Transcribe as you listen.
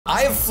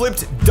I have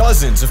flipped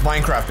dozens of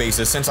Minecraft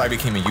bases since I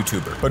became a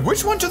YouTuber, but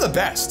which ones are the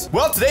best?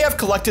 Well, today I've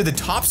collected the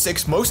top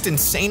 6 most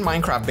insane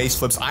Minecraft base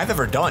flips I've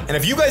ever done. And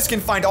if you guys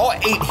can find all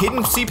 8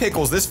 hidden sea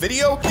pickles this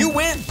video, you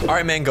win. All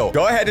right, Mango,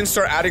 go ahead and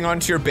start adding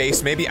onto your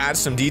base, maybe add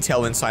some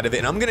detail inside of it.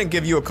 And I'm gonna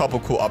give you a couple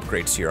cool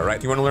upgrades here, all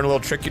right? You wanna learn a little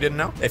trick you didn't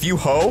know? If you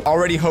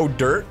already hoe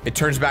dirt, it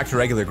turns back to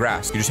regular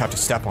grass. You just have to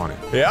step on it.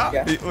 Yeah?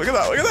 Look at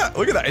that, look at that,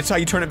 look at that. It's how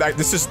you turn it back.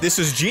 This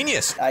is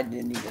genius. I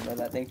didn't need to know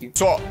that, thank you.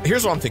 So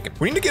here's what I'm thinking.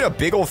 We need to get a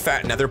big old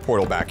fat nether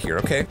portal back here,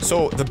 okay?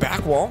 So the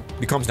back wall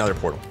becomes nether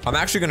portal. I'm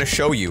actually gonna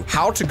show you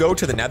how to go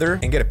to the nether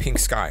and get a pink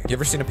sky. You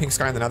ever seen a pink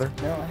sky in the nether?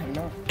 No, I have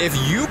not. If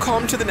you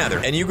come to the nether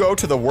and you go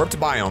to the warped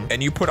biome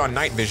and you put on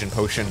night vision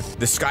potion,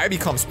 the sky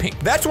becomes pink.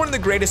 That's one of the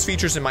greatest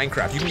features in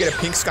Minecraft. You can get a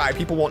pink sky.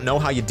 People won't know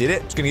how you did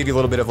it. It's gonna give you a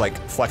little bit of like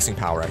flexing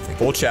power, I think.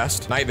 Full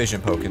chest, night vision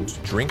potions,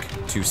 drink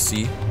to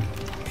see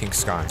pink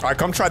sky. All right,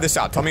 come try this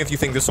out. Tell me if you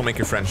think this will make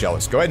your friends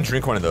jealous. Go ahead and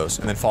drink one of those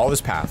and then follow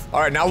this path.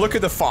 All right, now look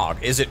at the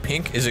fog. Is it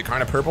pink? Is it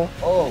kind of purple?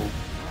 Oh,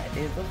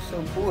 it looks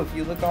so cool. If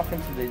you look off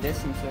into the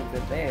distance over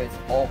there, it's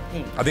all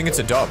pink. I think it's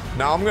a dub.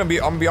 Now I'm gonna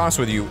be honest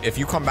with you. If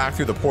you come back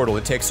through the portal,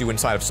 it takes you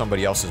inside of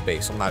somebody else's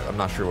base. I'm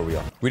not sure where we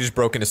are. We just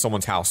broke into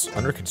someone's house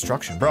under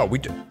construction, bro.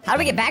 How do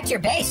we get back to your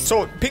base?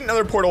 So pink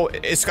nether portal,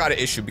 it's got an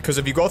issue because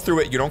if you go through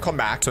it, you don't come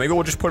back. So maybe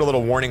we'll just put a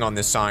little warning on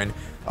this sign.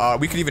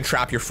 We could even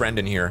trap your friend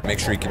in here. Make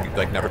sure he can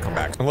like never come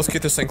back. And let's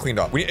get this thing cleaned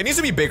up. It needs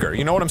to be bigger.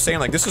 You know what I'm saying?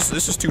 Like this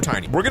is too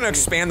tiny. We're gonna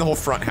expand the whole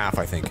front half,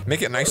 I think.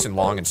 Make it nice and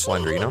long and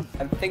slender, you know?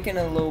 I'm thinking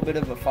a little bit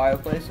of a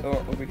fireplace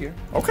over here.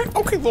 Okay,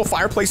 little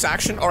fireplace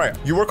action. All right,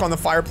 you work on the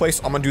fireplace.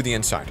 I'm gonna do the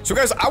inside. So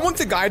guys, I want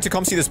the guy to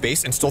come see this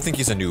base and still think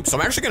he's a noob. So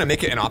I'm actually gonna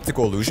make it an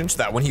optical illusion so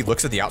that when he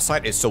looks at the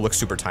outside, it still looks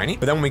super tiny.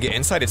 But then when we get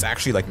inside, it's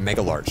actually like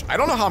mega large. I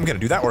don't know how I'm gonna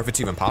do that or if it's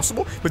even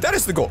possible, but that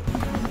is the goal.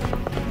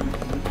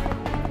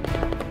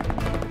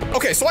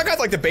 Okay, so I got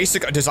like the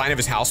basic design of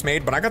his house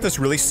made, but I got this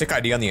really sick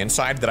idea on the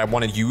inside that I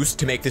want to use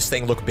to make this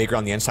thing look bigger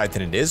on the inside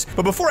than it is.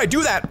 But before I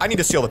do that, I need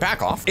to seal the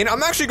back off. And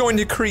I'm actually going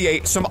to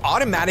create some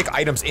automatic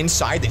items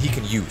inside that he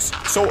can use.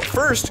 So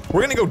first,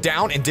 we're gonna go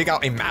down and dig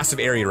out a massive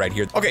area right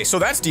here. Okay, so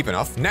that's deep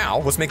enough. Now,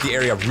 let's make the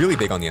area really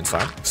big on the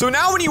inside. So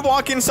now when you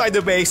walk inside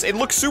the base, it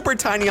looks super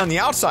tiny on the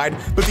outside,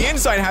 but the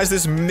inside has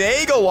this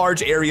mega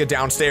large area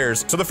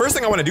downstairs. So the first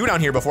thing I want to do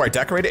down here before I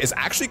decorate it is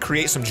actually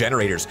create some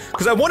generators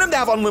because I want him to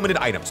have unlimited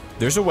items.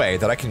 There's a way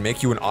that I can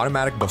make you an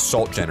automatic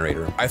basalt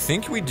generator. I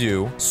think we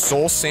do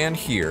soul sand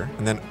here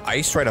and then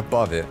ice right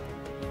above it.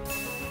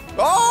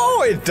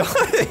 Oh, it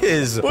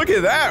does. Look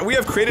at that. We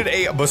have created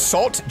a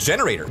basalt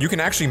generator. You can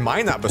actually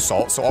mine that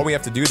basalt. So all we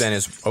have to do then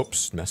is,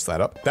 oops, messed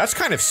that up. That's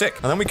kind of sick.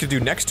 And then we could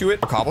do next to it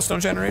a cobblestone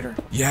generator.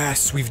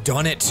 Yes, we've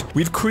done it.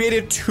 We've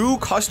created 2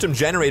 custom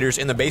generators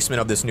in the basement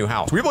of this new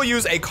house. We will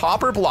use a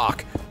copper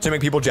block to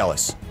make people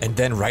jealous. And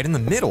then right in the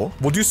middle,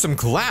 we'll do some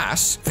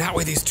glass. That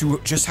way these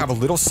two just have a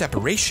little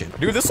separation.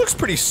 Dude, this looks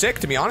pretty sick,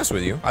 to be honest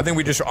with you. I think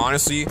we just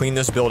honestly clean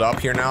this build up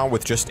here now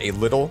with just a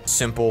little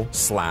simple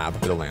slab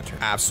with a lantern.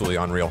 Absolutely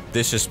unreal.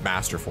 This is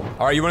masterful.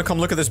 All right, you want to come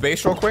look at this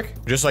base real quick?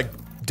 Just like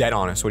dead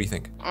honest. What do you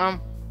think?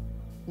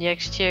 The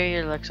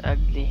exterior looks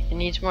ugly. It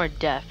needs more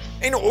depth.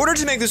 In order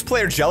to make this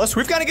player jealous,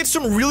 we've got to get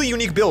some really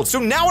unique builds. So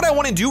now what I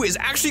want to do is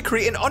actually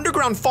create an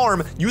underground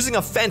farm using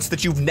a fence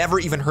that you've never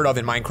even heard of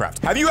in Minecraft.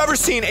 Have you ever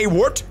seen a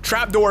warped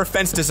trapdoor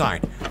fence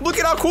design? Look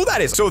at how cool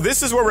that is. So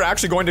this is where we're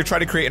actually going to try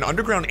to create an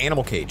underground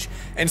animal cage.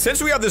 And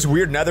since we have this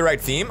weird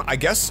netherite theme, I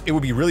guess it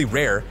would be really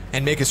rare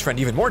and make his friend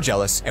even more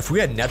jealous if we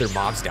had nether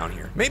mobs down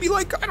here. Maybe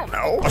like, I don't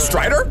know, a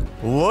strider?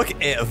 Look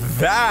at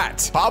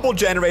that. Cobble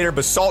generator,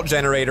 basalt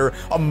generator,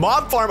 a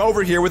mob farm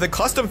over here with a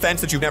custom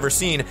fence that you've never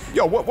seen.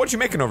 Yo, what you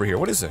making over here?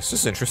 What is this?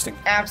 This is interesting.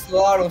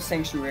 Axolotl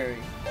sanctuary.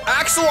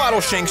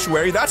 Axolotl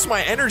sanctuary. That's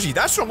my energy.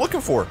 That's what I'm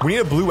looking for. We need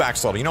a blue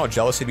axolotl. You know how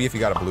jealous he'd be if you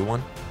got a blue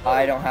one?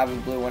 I don't have a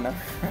blue one.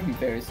 I'm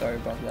very sorry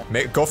about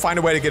that. Go find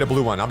a way to get a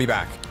blue one. I'll be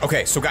back.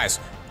 Okay, so guys,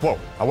 whoa,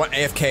 I want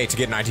AFK to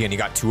get an idea and you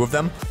got 2 of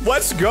them.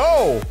 Let's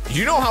go.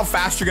 You know how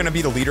fast you're gonna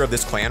be the leader of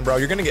this clan, bro?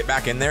 You're gonna get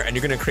back in there and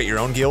you're gonna create your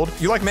own guild.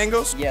 You like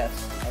mangoes? Yes,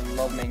 I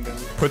love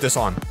mangoes. Put this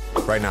on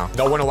right now.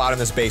 No one allowed in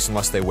this base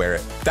unless they wear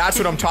it. That's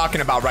what I'm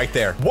talking about right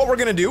there. What we're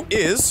gonna do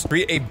is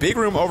create a big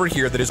room over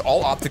here that is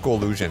all optical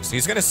illusions.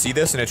 He's gonna see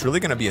this and it's really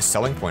gonna be a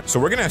selling point. So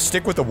we're gonna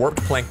stick with the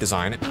warped plank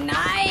design.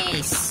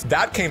 Nice.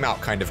 That came out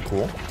kind of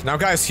cool. Now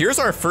guys, here's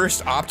our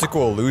first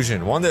optical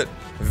illusion, one that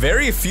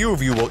very few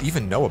of you will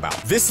even know about.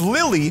 This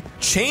lily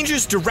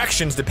changes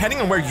directions depending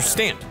on where you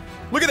stand.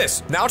 Look at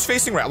this. Now it's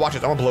facing right. Watch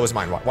it. I'm gonna blow his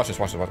mind. Watch this.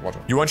 Watch this. Watch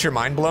it. You want your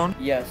mind blown?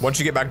 Yes. Once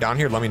you get back down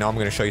here, let me know. I'm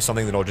gonna show you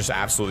something that'll just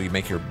absolutely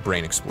make your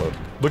brain explode.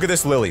 Look at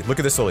this lily. Look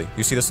at this lily.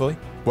 You see this lily?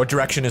 What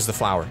direction is the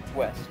flower?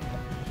 West.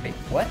 Wait,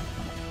 what?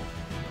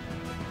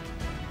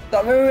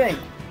 Stop moving.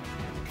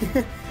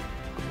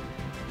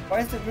 Why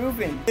is it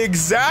moving?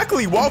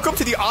 Exactly. Welcome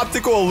to the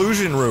optical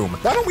illusion room.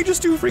 Why don't we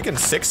just do freaking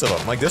 6 of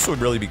them? Like, this would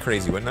really be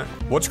crazy, wouldn't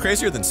it? What's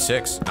crazier than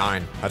 6?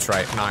 9. That's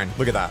right, 9.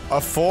 Look at that.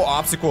 A full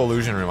optical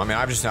illusion room. I mean,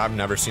 I've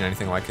never seen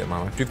anything like it in my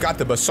life. We've got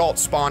the basalt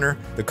spawner,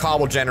 the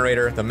cobble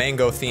generator, the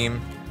mango theme.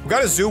 We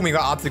got a zoom, we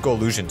got optical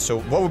illusion. So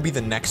what would be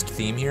the next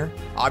theme here?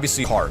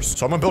 Obviously cars.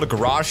 So I'm gonna build a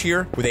garage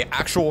here with an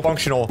actual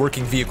functional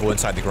working vehicle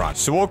inside the garage.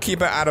 So we'll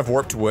keep it out of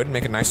warped wood,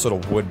 make a nice little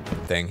wood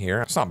thing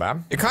here. It's not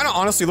bad. It kind of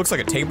honestly looks like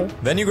a table.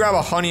 Then you grab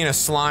a honey and a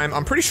slime.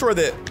 I'm pretty sure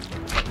that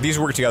these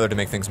work together to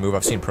make things move.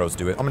 I've seen pros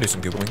do it. I'm gonna do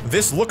some Googling.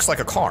 This looks like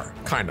a car,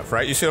 kind of,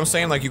 right? You see what I'm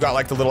saying? Like you got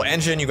like the little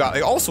engine, you got,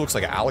 it also looks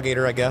like an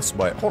alligator, I guess,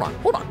 but hold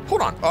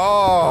on.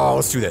 Oh,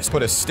 let's do this.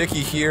 Put a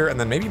sticky here and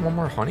then maybe one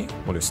more honey.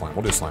 We'll do slime,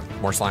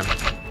 more slime.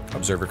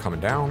 Observer coming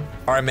down.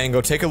 All right,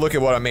 Mango, take a look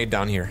at what I made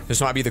down here.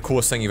 This might be the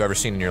coolest thing you've ever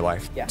seen in your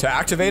life. Yeah. To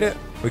activate it,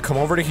 we come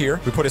over to here.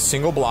 We put a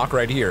single block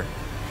right here.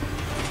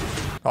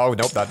 Oh,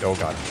 nope, oh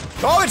God.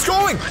 Oh, it's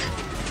going!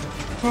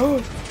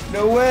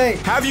 No way.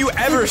 Have you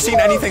ever seen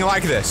anything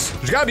like this?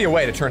 There's gotta be a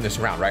way to turn this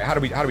around, right? How do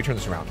we turn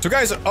this around? So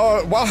guys,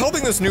 while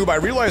helping this noob, I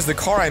realized the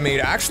car I made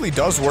actually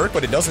does work,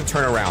 but it doesn't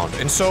turn around.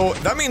 And so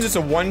that means it's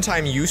a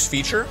one-time use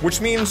feature, which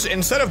means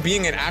instead of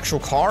being an actual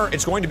car,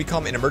 it's going to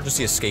become an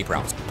emergency escape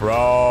route.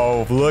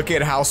 Bro, look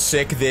at how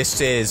sick this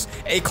is.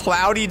 A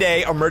cloudy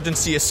day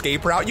emergency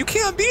escape route. You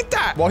can't beat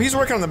that. While he's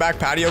working on the back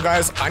patio,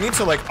 guys, I need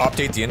to like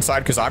update the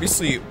inside because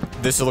obviously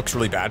this looks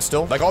really bad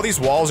still. Like all these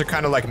walls are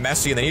kind of like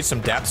messy and they need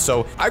some depth.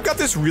 So I've got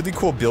this really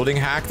cool building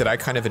hack that I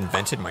kind of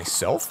invented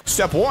myself.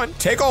 Step one,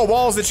 take all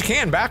walls that you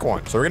can, back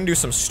one. So we're gonna do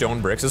some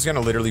stone bricks. This is gonna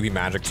literally be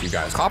magic to you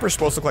guys. Copper's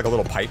supposed to look like a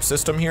little pipe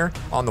system here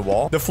on the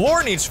wall. The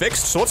floor needs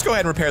fixed, so let's go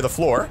ahead and repair the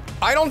floor.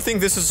 I don't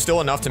think this is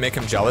still enough to make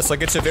him jealous.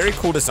 Like it's a very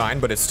cool design,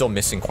 but it's still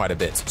missing quite a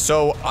bit.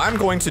 So I'm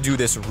going to do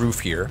this roof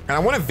here. And I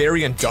want a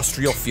very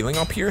industrial feeling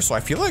up here. So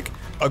I feel like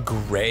a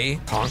gray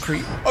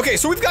concrete. Okay,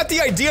 so we've got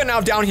the idea now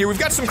down here. We've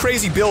got some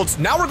crazy builds.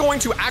 Now we're going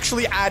to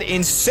actually add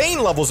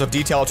insane levels of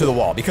detail to the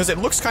wall because it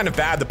looks kind of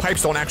bad. The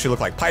pipes don't actually look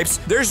like pipes.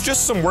 There's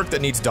just some work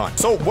that needs done.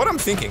 So what I'm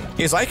thinking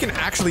is I can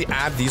actually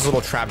add these little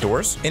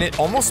trapdoors and it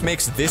almost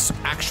makes this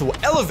actual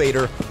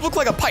elevator look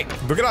like a pipe.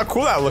 Look at how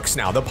cool that looks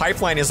now. The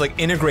pipeline is like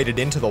integrated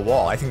into the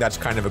wall. I think that's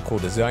kind of a cool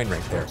design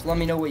right there. So let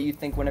me know what you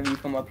think whenever you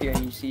come up here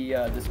and you see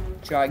this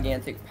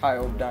gigantic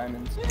pile of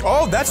diamonds.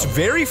 Oh, that's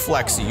very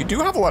flexy. You do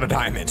have a lot of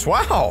diamonds.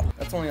 Wow.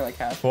 That's only like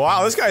half.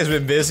 Wow, this guy's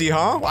been busy,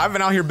 huh? Well, I've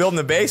been out here building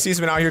the base. He's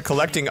been out here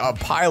collecting a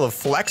pile of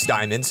flex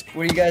diamonds.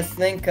 What do you guys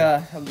think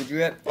of the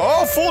drip?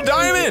 Oh, full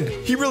diamond.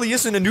 He really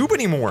isn't a noob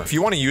anymore. If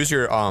you want to use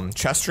your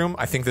chest room,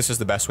 I think this is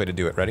the best way to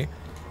do it. Ready?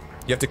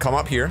 You have to come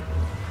up here.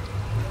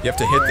 You have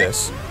to hit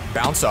this,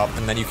 bounce up,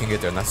 and then you can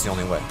get there, and that's the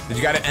only way. If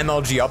you got an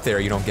MLG up there,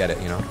 you don't get it,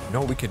 you know? You know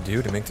what we could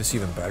do to make this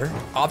even better?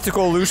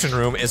 Optical illusion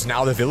room is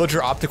now the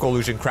villager optical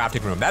illusion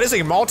crafting room. That is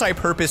a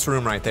multi-purpose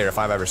room right there if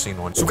I've ever seen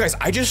one. So guys,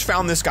 I just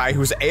found this guy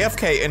who's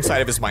AFK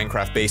inside of his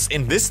Minecraft base,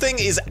 and this thing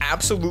is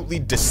absolutely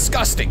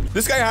disgusting.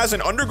 This guy has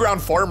an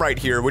underground farm right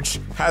here, which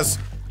has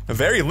a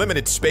very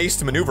limited space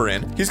to maneuver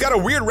in. He's got a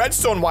weird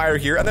redstone wire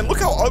here, and then look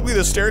how ugly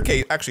the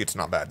staircase. Actually, it's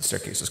not bad. The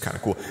staircase is kind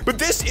of cool. But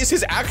this is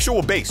his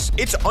actual base.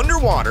 It's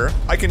underwater.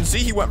 I can see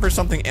he went for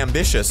something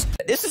ambitious.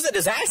 This is a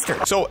disaster.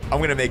 So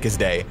I'm gonna make his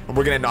day, and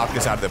we're gonna knock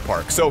this out of the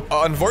park. So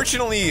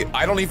unfortunately,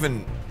 I don't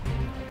even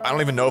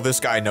know if this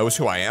guy knows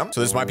who I am.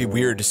 So this might be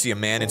weird to see a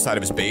man inside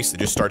of his base that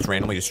just starts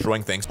randomly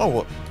destroying things. Oh,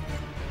 well,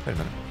 wait a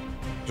minute.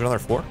 Is there another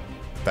floor?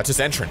 That's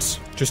his entrance.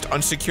 Just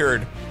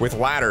unsecured with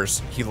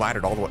ladders. He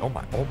laddered all the way. Oh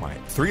my.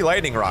 3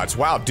 lightning rods.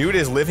 Wow, dude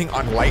is living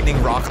on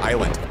Lightning Rock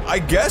Island. I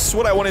guess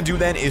what I want to do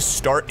then is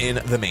start in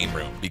the main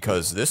room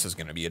because this is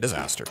going to be a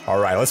disaster.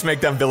 All right, let's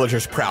make them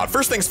villagers proud.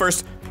 First things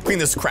first, clean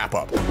this crap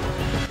up.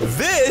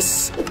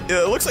 This,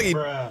 it looks like he...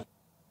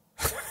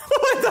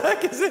 What the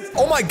heck is this?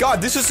 Oh my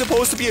god, this is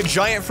supposed to be a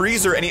giant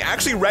freezer and he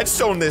actually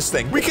redstone this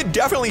thing. We could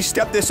definitely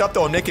step this up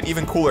though and make it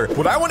even cooler.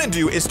 What I want to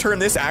do is turn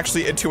this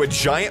actually into a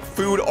giant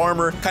food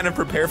armor, kind of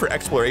prepare for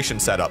exploration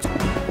setup.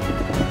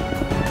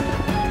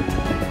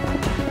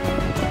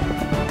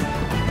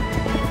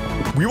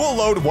 We will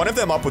load one of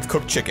them up with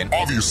cooked chicken.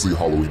 Obviously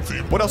Halloween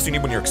themed. What else do you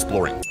need when you're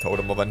exploring?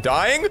 Totem of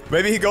Undying?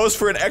 Maybe he goes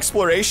for an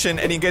exploration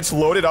and he gets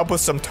loaded up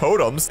with some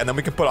totems and then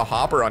we can put a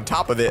hopper on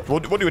top of it. We'll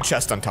do a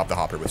chest on top of the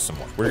hopper with some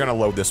more. We're gonna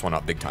load this one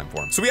up big time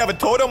for him. So we have a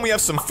totem, we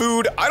have some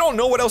food. I don't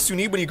know what else you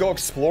need when you go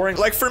exploring.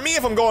 Like for me,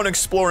 if I'm going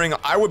exploring,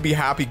 I would be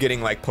happy getting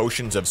like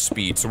potions of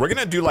speed. So we're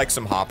gonna do like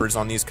some hoppers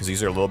on these because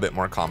these are a little bit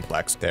more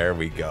complex. There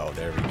we go,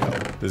 there we go.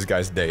 This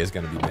guy's day is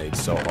gonna be made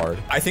so hard.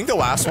 I think the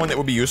last one that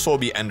would be useful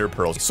would be ender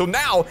pearls. So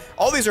now,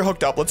 all these are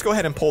hooked up. Let's go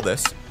ahead and pull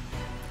this.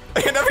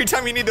 And every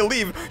time you need to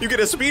leave, you get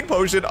a speed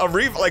potion of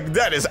like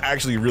that is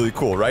actually really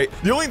cool, right?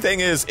 The only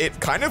thing is it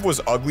kind of was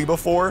ugly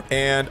before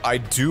and I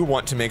do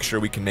want to make sure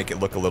we can make it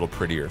look a little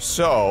prettier.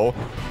 So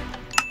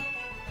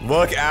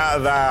look at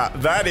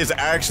that. That is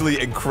actually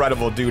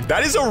incredible, dude.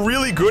 That is a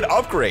really good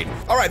upgrade.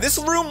 All right, this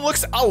room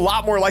looks a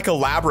lot more like a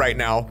lab right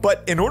now,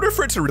 but in order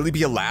for it to really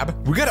be a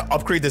lab, we gotta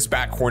upgrade this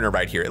back corner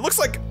right here. It looks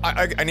like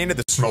I named it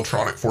the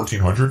Smeltronic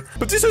 1400.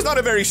 but this is not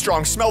a very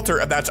strong smelter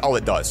and that's all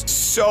it does.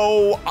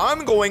 So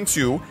I'm going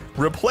to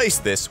replace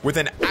this with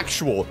an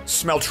actual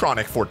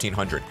Smeltronic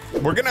 1400.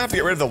 We're gonna have to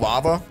get rid of the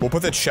lava. We'll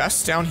put the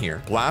chests down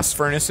here. Blast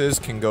furnaces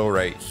can go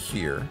right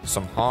here.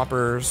 Some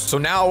hoppers. So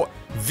now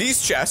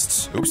These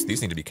chests, oops,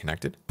 these need to be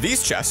connected.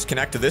 These chests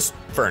connect to this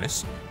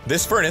furnace.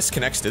 This furnace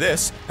connects to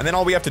this. And then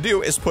all we have to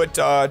do is put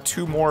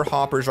 2 more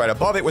hoppers right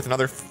above it with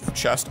another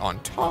chest on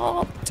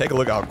top. Take a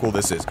look at how cool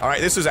this is. All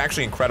right, this is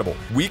actually incredible.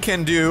 We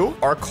can do,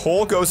 our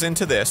coal goes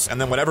into this, and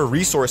then whatever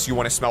resource you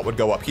want to smelt would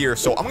go up here.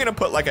 So I'm gonna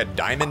put like a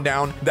diamond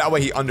down. That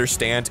way he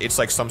understands it's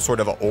like some sort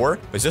of an ore.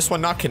 Is this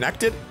one not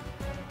connected?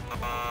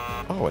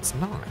 Oh, it's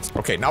not.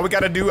 Okay, now we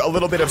gotta do a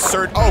little bit of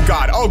search. Oh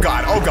God, oh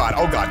God, oh God,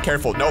 oh God,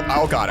 careful. Nope,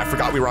 oh God, I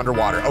forgot we were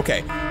underwater.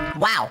 Okay.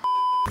 Wow.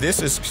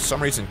 This is, for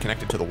some reason,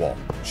 connected to the wall.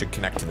 Should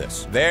connect to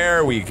this.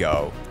 There we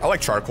go. I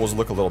like charcoals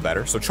look a little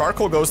better. So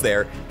charcoal goes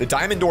there. The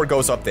diamond door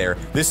goes up there.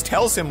 This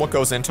tells him what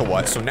goes into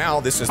what. So now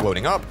this is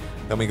loading up.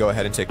 Then we go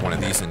ahead and take one of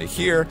these into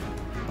here.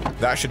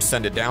 That should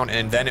send it down,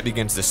 and then it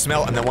begins to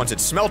smelt, and then once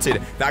it's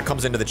smelted, that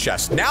comes into the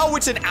chest. Now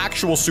it's an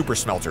actual super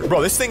smelter.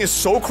 Bro, this thing is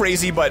so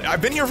crazy, but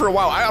I've been here for a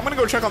while. I'm gonna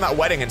go check on that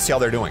wedding and see how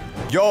they're doing.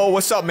 Yo,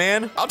 what's up,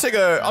 man? I'll take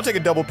a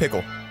double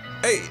pickle.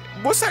 Hey,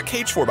 what's that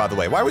cage for, by the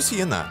way? Why was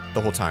he in that the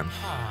whole time?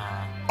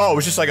 Oh, it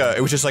was just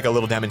like a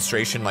little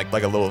demonstration, like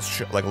a little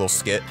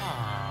skit.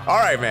 All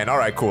right, man. All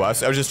right, cool. I was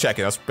just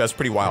checking. That's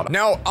pretty wild.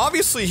 Now,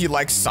 obviously, he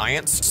likes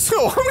science,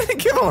 so I'm gonna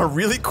give him a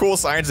really cool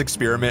science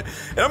experiment,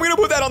 and I'm gonna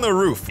put that on the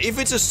roof. If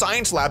it's a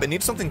science lab, it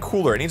needs something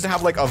cooler. It needs to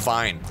have like a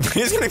vine.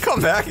 He's gonna come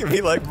back and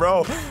be like,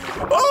 bro,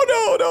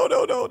 oh no, no,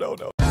 no, no, no,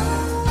 no.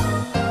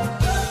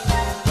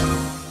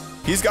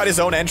 He's got his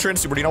own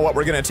entrance, but you know what?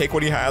 We're gonna take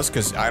what he has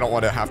because I don't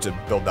want to have to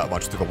build that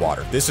much through the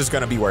water. This is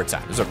gonna be where it's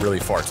at. This is a really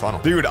far tunnel.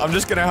 Dude, I'm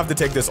just gonna have to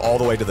take this all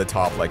the way to the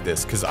top like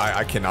this because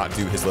I cannot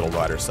do his little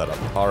ladder setup.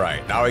 All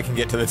right, now I can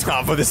get to the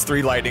top of his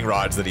 3 lightning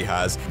rods that he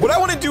has. What I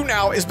want to do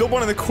now is build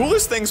one of the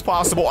coolest things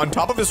possible on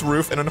top of his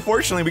roof, and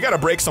unfortunately, we gotta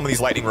break some of these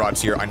lightning rods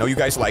here. I know you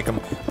guys like them.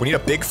 We need a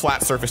big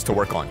flat surface to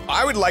work on.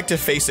 I would like to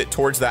face it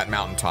towards that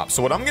mountaintop.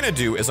 So what I'm gonna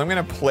do is I'm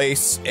gonna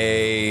place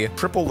a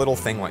triple little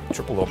thing like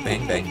triple little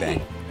bang, bang,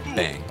 bang,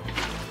 bang.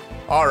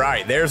 All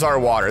right, there's our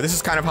water. This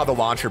is kind of how the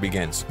launcher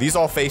begins. These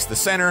all face the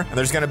center, and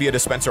there's gonna be a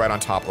dispenser right on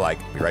top, like,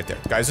 be right there.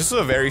 Guys, this is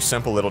a very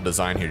simple little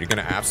design here. You're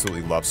gonna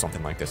absolutely love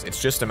something like this. It's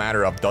just a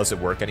matter of, does it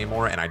work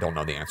anymore? And I don't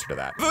know the answer to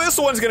that. This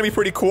one's gonna be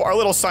pretty cool. Our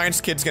little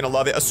science kid's gonna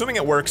love it. Assuming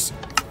it works,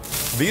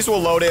 these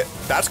will load it.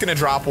 That's gonna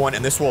drop one,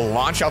 and this will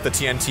launch out the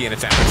TNT, and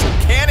it's an actual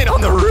cannon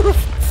on the roof.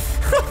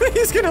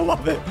 He's gonna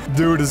love it.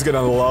 Dude is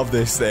gonna love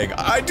this thing.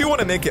 I do want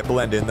to make it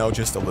blend in though,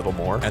 just a little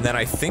more. And then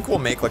I think we'll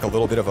make like a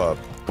little bit of a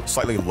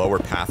slightly lower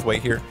pathway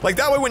here. Like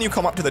that way when you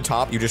come up to the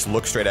top, you just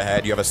look straight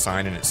ahead. You have a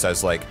sign and it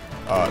says like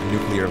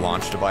nuclear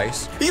launch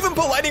device. He even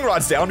put lightning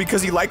rods down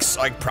because he likes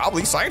like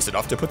probably science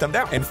enough to put them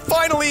down. And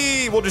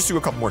finally, we'll just do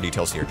a couple more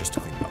details here just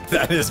to clean it up.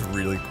 That is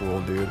really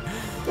cool, dude.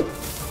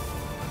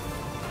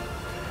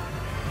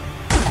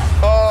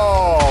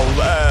 Oh,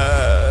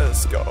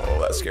 let's go.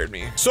 That scared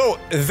me. So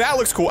that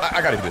looks cool.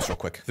 I gotta do this real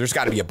quick. There's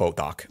gotta be a boat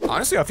dock.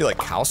 Honestly, I feel like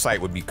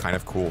calcite would be kind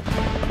of cool.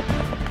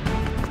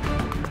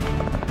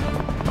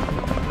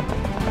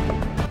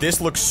 This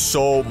looks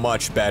so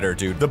much better,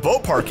 dude. The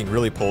boat parking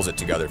really pulls it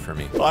together for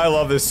me. I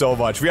love this so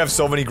much. We have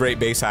so many great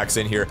base hacks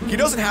in here. He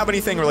doesn't have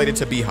anything related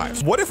to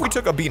beehives. What if we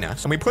took a bee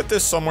nest and we put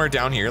this somewhere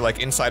down here,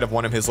 like inside of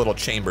one of his little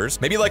chambers,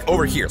 maybe like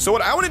over here. So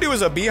what I want to do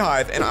is a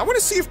beehive, and I want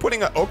to see if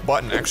putting an oak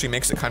button actually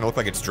makes it kind of look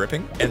like it's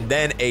dripping, and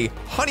then a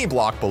honey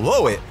block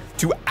below it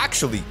to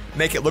actually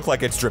make it look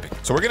like it's dripping.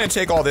 So we're gonna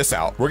take all this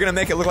out. We're gonna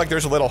make it look like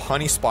there's a little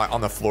honey spot on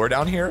the floor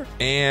down here.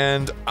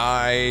 And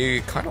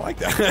I kind of like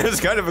that. It's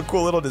kind of a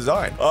cool little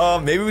design.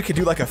 Maybe we could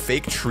do like a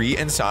fake tree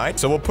inside.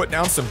 So we'll put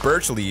down some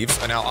birch leaves.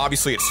 And now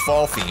obviously it's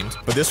fall themed,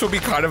 but this would be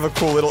kind of a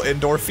cool little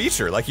indoor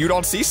feature. Like you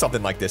don't see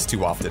something like this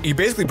too often. You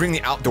basically bring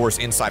the outdoors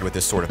inside with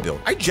this sort of build.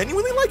 I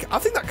genuinely like it. I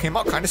think that came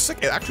out kind of sick.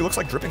 It actually looks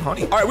like dripping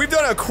honey. All right, we've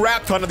done a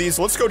crap ton of these.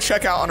 Let's go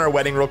check out on our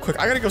wedding real quick.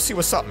 I gotta go see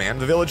what's up, man.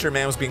 The villager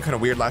man was being kind of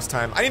weird last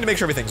time. I need to make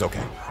sure everything's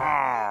okay.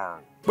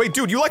 Wait,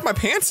 dude, you like my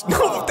pants?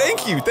 No,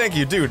 thank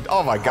you, dude.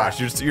 Oh my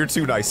gosh, you're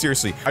too nice,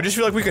 seriously. I just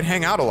feel like we could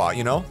hang out a lot,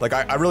 you know? Like,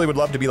 I really would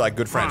love to be like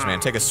good friends, man.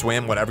 Take a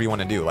swim, whatever you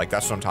want to do. Like,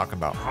 that's what I'm talking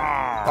about.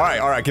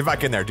 All right, get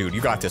back in there, dude.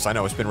 You got this. I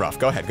know it's been rough.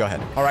 Go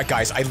ahead. All right,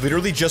 guys, I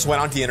literally just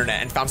went onto the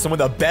internet and found some of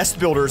the best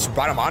builders,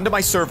 brought them onto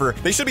my server.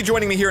 They should be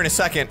joining me here in a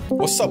second.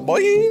 What's up,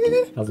 boy?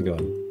 How's it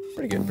going?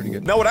 Pretty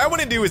good. Now, what I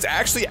want to do is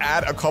actually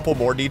add a couple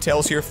more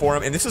details here for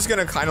him, and this is going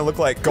to kind of look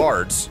like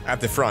guards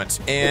at the front.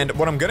 And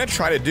what I'm going to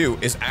try to do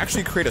is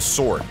actually create a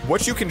sword.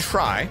 What you can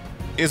try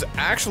is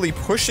actually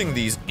pushing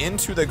these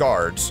into the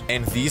guards,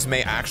 and these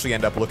may actually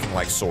end up looking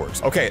like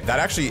swords. Okay, that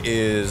actually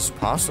is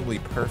possibly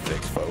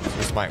perfect, folks.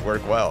 This might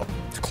work well.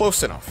 It's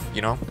close enough,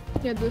 you know?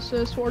 Yeah, the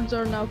swords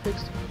are now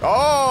fixed.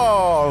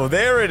 Oh,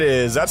 there it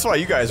is. That's why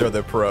you guys are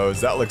the pros.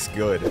 That looks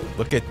good.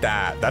 Look at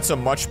that. That's a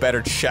much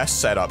better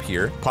chest setup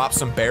here. Pop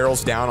some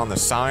barrels down on the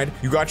side.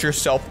 You got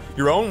yourself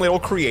your own little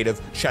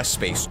creative chest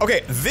space.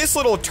 Okay, this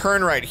little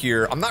turn right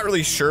here, I'm not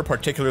really sure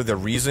particularly the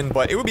reason,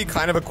 but it would be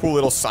kind of a cool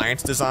little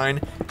science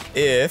design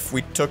if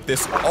we took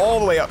this all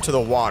the way up to the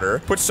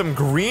water, put some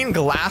green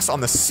glass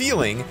on the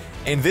ceiling,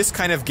 and this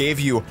kind of gave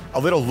you a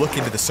little look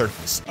into the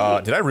surface.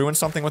 Did I ruin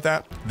something with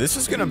that? This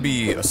is gonna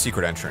be a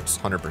secret entrance,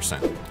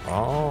 100%.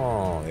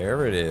 Oh,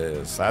 there it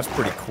is. That's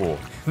pretty cool.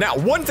 Now,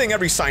 one thing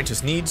every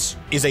scientist needs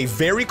is a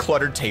very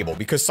cluttered table,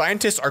 because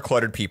scientists are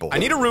cluttered people. I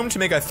need a room to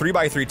make a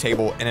 3x3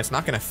 table, and it's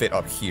not gonna fit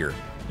up here.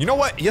 You know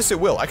what? Yes, it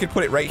will. I could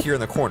put it right here in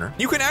the corner.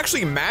 You can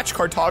actually match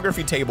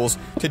cartography tables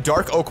to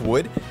dark oak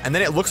wood, and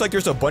then it looks like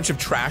there's a bunch of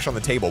trash on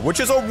the table, which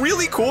is a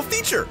really cool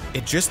feature.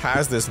 It just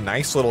has this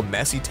nice little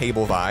messy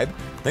table vibe.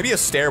 Maybe a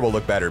stair will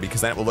look better,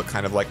 because then it will look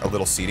kind of like a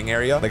little seating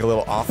area, like a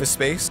little office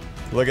space.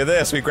 Look at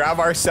this. We grab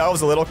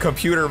ourselves a little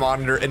computer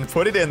monitor and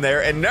put it in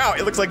there, and now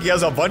it looks like he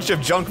has a bunch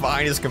of junk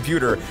behind his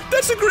computer.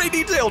 That's a great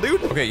detail,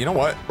 dude. Okay, you know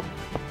what?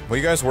 Will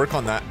you guys work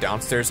on that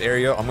downstairs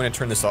area? I'm gonna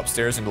turn this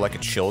upstairs into like a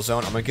chill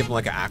zone. I'm gonna give him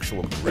like an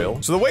actual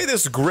grill. So the way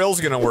this grill's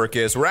gonna work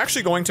is we're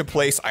actually going to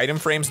place item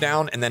frames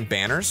down and then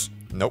banners.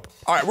 Nope.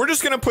 All right, we're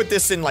just gonna put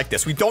this in like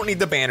this. We don't need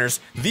the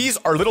banners. These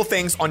are little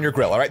things on your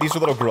grill, all right? These are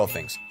little grill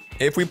things.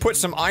 If we put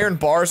some iron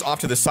bars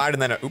off to the side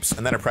and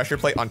then a pressure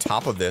plate on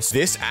top of this,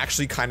 this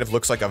actually kind of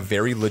looks like a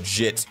very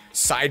legit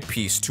side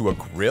piece to a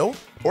grill.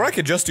 Or I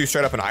could just do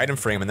straight up an item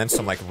frame and then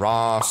some like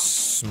raw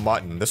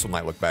mutton. This one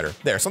might look better.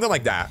 There, something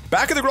like that.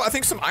 Back of the grill, I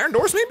think some iron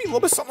doors maybe, a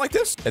little bit something like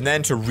this. And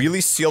then to really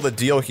seal the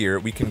deal here,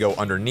 we can go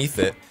underneath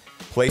it,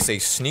 place a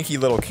sneaky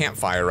little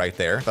campfire right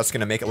there. That's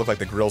gonna make it look like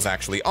the grill's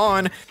actually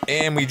on,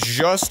 and we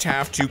just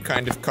have to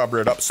kind of cover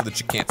it up so that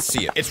you can't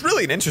see it. It's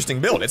really an interesting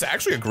build. It's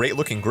actually a great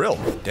looking grill.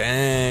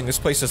 Dang, this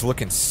place is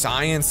looking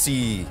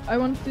science-y. I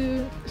want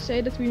to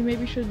say that we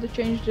maybe should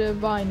change the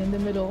vine in the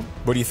middle.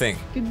 What do you think?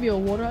 Could be a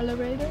water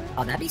elevator.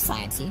 Oh, that'd be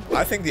sciencey.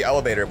 I think the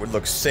elevator would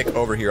look sick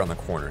over here on the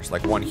corners.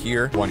 Like one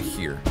here, one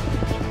here.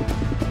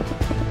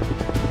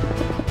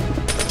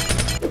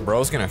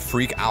 Bro's gonna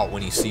freak out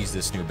when he sees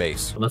this new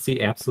base. Unless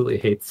he absolutely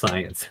hates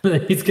science.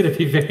 He's gonna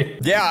be very...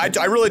 Yeah,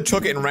 I really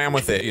took it and ran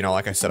with it. You know,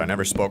 like I said, I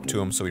never spoke to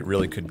him, so he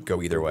really could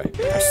go either way.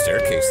 The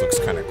staircase looks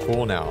kind of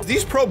cool now.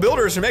 These pro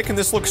builders are making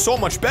this look so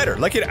much better.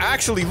 Like, it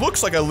actually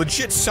looks like a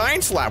legit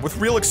science lab with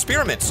real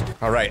experiments.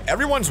 All right,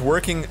 everyone's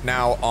working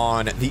now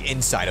on the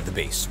inside of the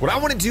base. What I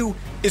want to do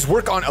is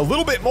work on a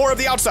little bit more of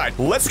the outside.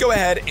 Let's go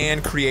ahead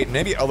and create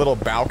maybe a little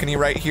balcony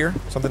right here,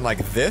 something like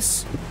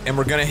this. And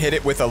we're gonna hit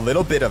it with a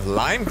little bit of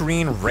lime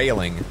green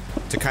railing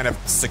to kind of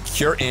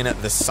secure in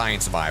the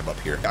science vibe up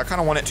here. I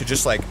kind of want it to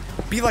just like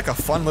be like a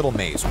fun little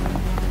maze.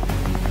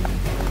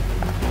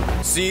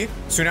 See?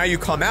 So now you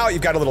come out,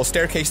 you've got a little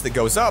staircase that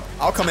goes up.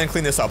 I'll come in and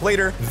clean this up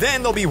later.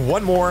 Then there'll be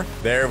one more.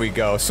 There we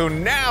go. So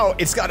now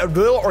it's got a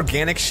little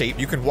organic shape.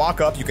 You can walk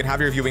up, you can have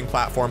your viewing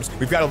platforms.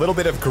 We've got a little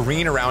bit of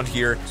green around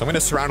here. So I'm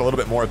gonna surround a little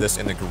bit more of this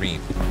in the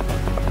green.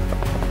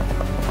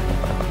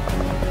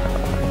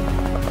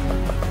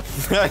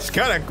 That's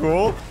kind of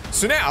cool.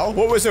 So now,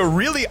 what was a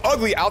really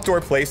ugly outdoor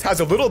place has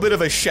a little bit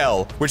of a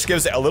shell, which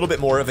gives it a little bit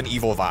more of an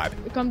evil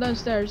vibe. Come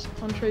downstairs.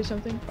 I want to show you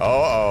something.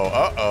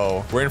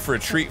 Uh-oh. We're in for a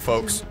treat,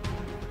 folks.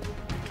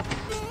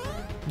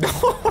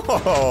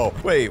 Oh,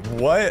 wait,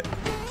 what?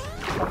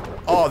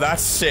 Oh,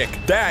 that's sick.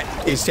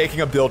 That is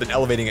taking a build and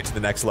elevating it to the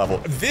next level.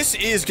 This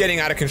is getting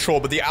out of control,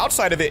 but the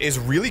outside of it is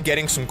really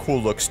getting some cool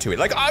looks to it.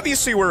 Like,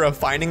 obviously, we're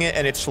refining it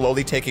and it's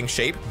slowly taking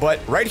shape, but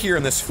right here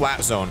in this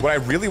flat zone, what I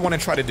really want to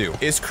try to do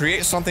is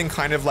create something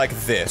kind of like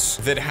this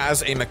that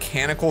has a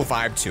mechanical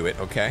vibe to it,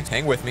 okay?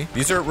 Hang with me.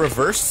 These are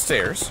reversed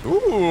stairs.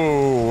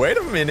 Ooh, wait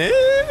a minute.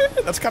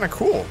 That's kind of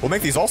cool. We'll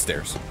make these all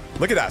stairs.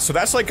 Look at that. So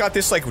that's like got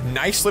this like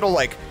nice little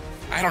like,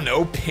 I don't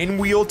know,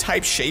 pinwheel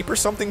type shape or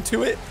something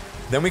to it.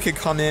 Then we could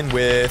come in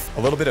with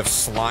a little bit of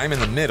slime in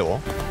the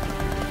middle.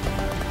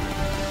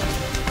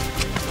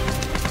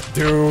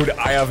 Dude,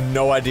 I have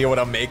no idea what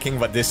I'm making,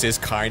 but this is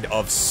kind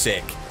of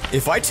sick.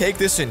 If I take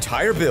this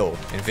entire build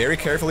and very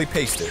carefully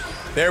paste it,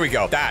 there we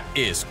go. That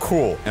is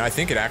cool. And I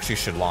think it actually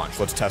should launch.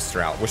 Let's test her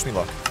out. Wish me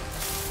luck.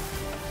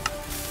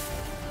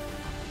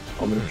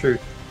 I'm gonna shoot.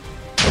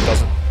 It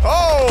doesn't.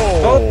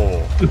 Oh!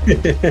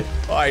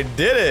 I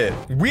did it.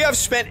 We have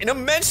spent an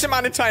immense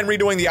amount of time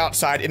redoing the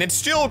outside, and it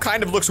still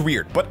kind of looks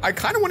weird, but I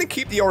kind of want to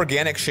keep the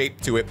organic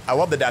shape to it. I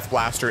love the Death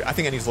Blaster. I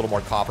think it needs a little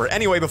more copper.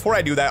 Anyway, before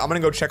I do that, I'm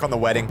gonna go check on the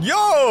wedding.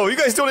 Yo, you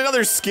guys doing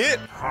another skit?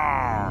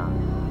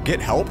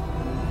 Get help?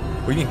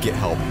 What do you mean get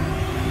help?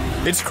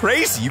 It's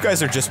crazy. You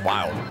guys are just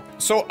wild.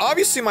 So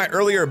obviously my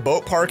earlier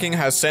boat parking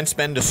has since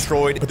been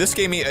destroyed, but this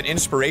gave me an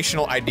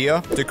inspirational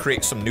idea to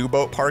create some new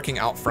boat parking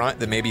out front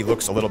that maybe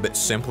looks a little bit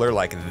simpler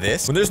like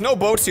this. When there's no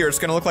boats here, it's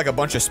gonna look like a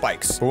bunch of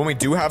spikes. But when we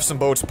do have some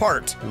boats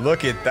parked,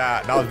 look at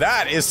that. Now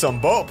that is some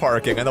boat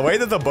parking, and the way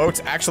that the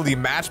boats actually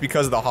match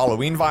because of the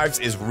Halloween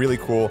vibes is really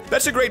cool.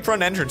 That's a great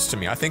front entrance to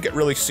me. I think it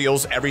really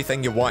seals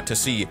everything you want to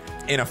see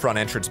in a front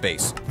entrance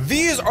base.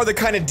 These are the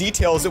kind of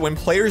details that when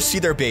players see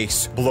their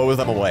base, blow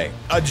them away.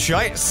 A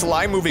giant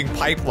slime moving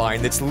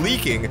pipeline that's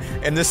leaking,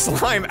 and this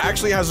slime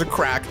actually has a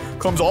crack,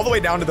 comes all the way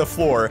down to the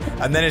floor,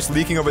 and then it's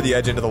leaking over the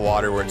edge into the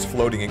water where it's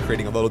floating and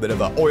creating a little bit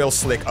of an oil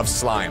slick of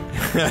slime.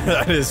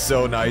 That is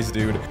so nice,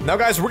 dude. Now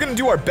guys, we're gonna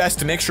do our best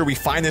to make sure we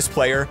find this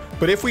player,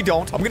 but if we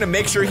don't, I'm gonna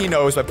make sure he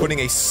knows by putting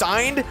a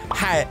signed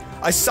hat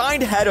a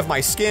signed head of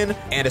my skin,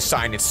 and a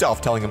sign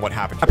itself telling him what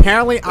happened.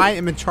 Apparently, I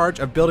am in charge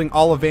of building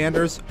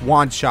Ollivander's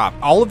wand shop.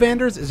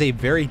 Ollivander's is a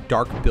very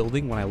dark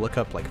building when I look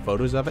up like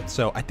photos of it,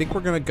 so I think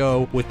we're gonna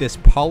go with this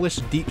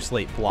polished deep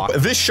slate block.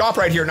 This shop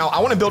right here, now I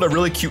want to build a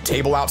really cute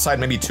table outside,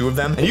 maybe 2 of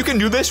them, and you can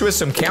do this with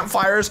some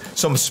campfires,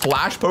 some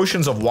splash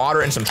potions of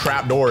water, and some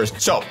trap doors.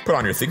 So put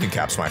on your thinking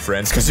caps, my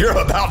friends, because you're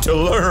about to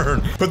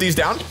learn. Put these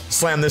down,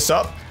 slam this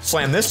up,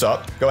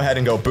 go ahead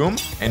and go boom,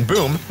 and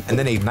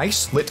then a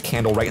nice lit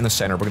candle right in the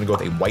center. We're gonna go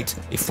with a white,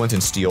 a flint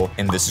and steel,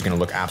 and this is gonna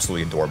look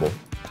absolutely adorable.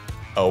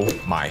 Oh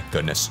my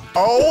goodness.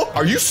 Oh,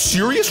 are you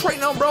serious right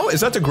now, bro?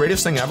 Is that the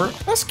greatest thing ever?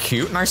 That's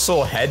cute. Nice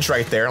little hedge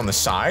right there on the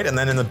side. And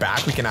then in the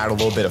back, we can add a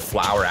little bit of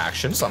flower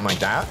action, something like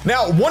that.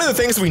 Now, one of the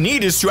things we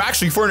need is to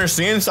actually furnish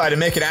the inside and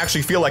make it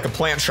actually feel like a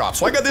plant shop.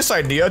 So I got this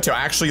idea to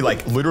actually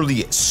like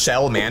literally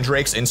sell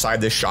mandrakes inside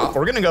this shop.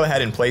 We're gonna go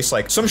ahead and place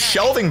like some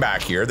shelving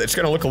back here that's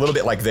gonna look a little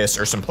bit like this,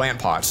 or some plant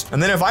pots.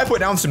 And then if I put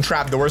down some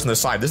trap doors on the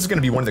side, this is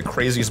gonna be one of the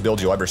craziest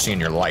builds you'll ever see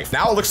in your life.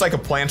 Now it looks like a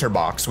planter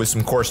box with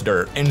some coarse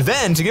dirt. And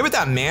then to give it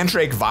that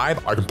mandrake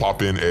vibe, I can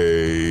pop in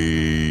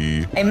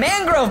a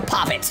mangrove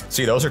poppet.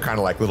 See, those are kind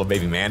of like little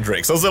baby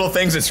mandrakes. Those little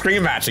things that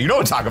scream at you. You know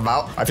what I'm talking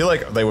about. I feel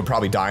like they would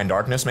probably die in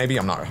darkness, maybe.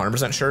 I'm not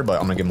 100% sure, but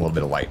I'm gonna give them a little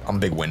bit of light. I'm a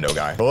big window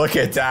guy. Look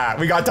at that.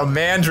 We got the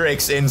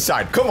mandrakes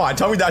inside. Come on,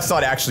 tell me that's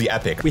not actually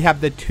epic. We have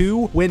the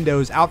 2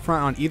 windows out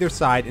front on either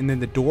side, and then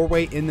the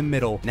doorway in the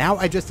middle. Now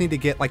I just need to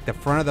get like the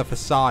front of the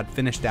facade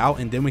finished out,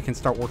 and then we can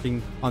start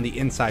working on the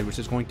inside, which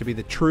is going to be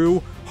the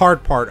true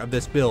hard part of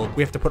this build.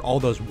 We have to put all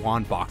those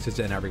wand boxes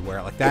in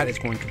everywhere. Like that is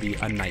going to be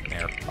a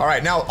nightmare. All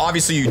right, now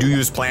obviously you do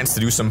use plants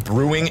to do some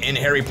brewing in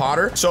Harry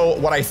Potter. So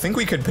what I think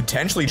we could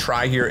potentially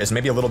try here is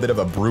maybe a little bit of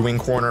a brewing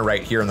corner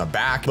right here in the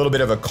back, a little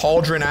bit of a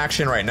cauldron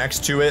action right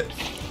next to it.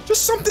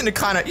 Just something to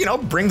kind of, you know,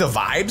 bring the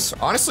vibes.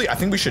 Honestly, I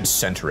think we should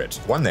center it.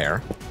 One there,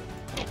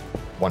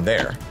 one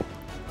there.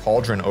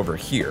 Cauldron over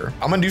here.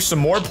 I'm gonna do some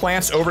more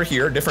plants over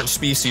here, different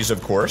species,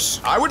 of course.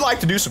 I would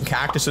like to do some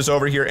cactuses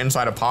over here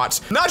inside of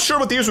pots. Not sure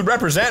what these would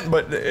represent,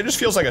 but it just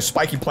feels like a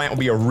spiky plant would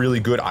be a really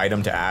good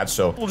item to add,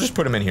 so we'll just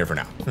put them in here for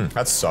now.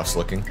 That's sus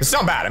looking. It's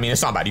not bad. I mean,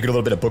 it's not bad. You get a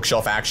little bit of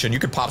bookshelf action. You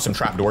could pop some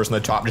trap doors on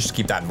the top just to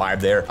keep that vibe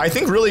there. I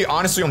think really,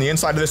 honestly, on the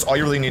inside of this, all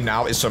you really need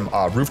now is some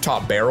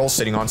rooftop barrels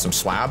sitting on some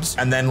slabs,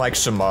 and then like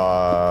some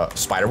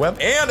spider web.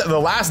 And the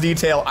last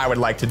detail I would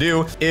like to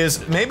do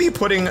is maybe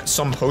putting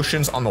some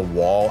potions on the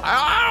wall.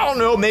 I don't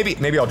know,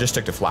 maybe I'll just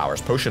stick to flowers.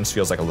 Potions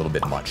feels like a little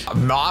bit much. A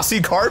mossy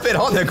carpet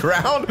on the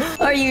ground?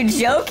 Are you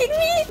joking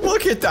me?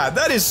 Look at that,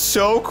 that is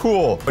so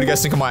cool. What do you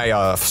guys think of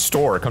my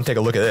store? Come take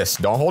a look at this.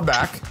 Don't hold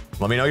back.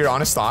 Let me know your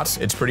honest thoughts.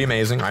 It's pretty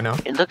amazing, I know.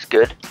 It looks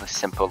good. A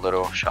simple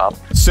little shop.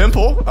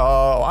 Simple?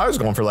 I was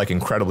going for like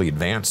incredibly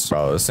advanced.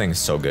 Bro, this thing's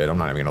so good. I'm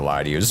not even gonna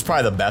lie to you. This is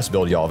probably the best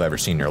build y'all have ever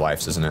seen in your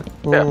lives, isn't it?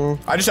 Yeah.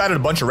 I just added a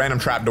bunch of random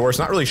trapdoors.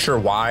 Not really sure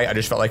why. I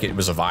just felt like it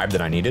was a vibe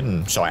that I needed,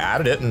 and so I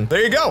added it, and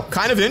there you go.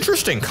 Kind of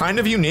interesting, kind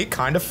of unique,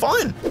 kind of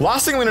fun.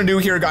 Last thing I'm gonna do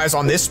here, guys,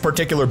 on this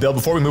particular build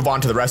before we move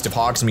on to the rest of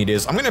Hogsmeade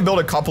is I'm gonna build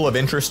a couple of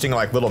interesting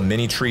like little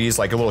mini trees,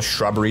 like little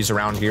shrubberies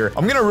around here.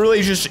 I'm gonna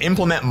really just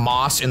implement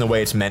moss in the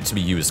way it's meant to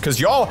be used, because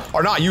y'all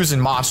are not using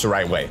moss the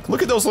right way.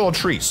 Look at those little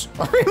trees.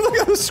 I mean, look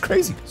at this, is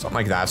crazy. Something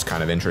like that's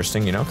kind of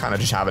interesting, you know, kind of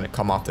just having it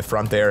come off the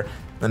front there.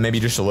 Then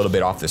maybe just a little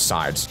bit off the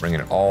sides, bringing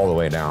it all the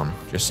way down,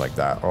 just like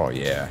that. Oh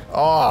yeah.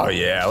 Oh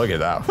yeah, look at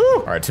that. Whew.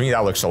 All right, to me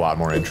that looks a lot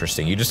more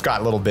interesting. You just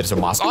got little bits of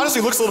moss.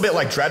 Honestly, it looks a little bit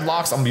like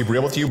dreadlocks. I'm gonna be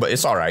real with you, but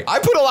it's all right. I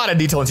put a lot of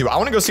detail into it. I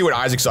wanna go see what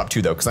Isaac's up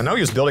to though, because I know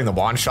he was building the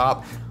wand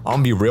shop. I'm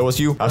gonna be real with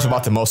you. That's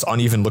about the most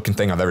uneven looking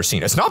thing I've ever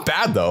seen. It's not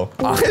bad though.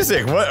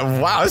 Isaac, what?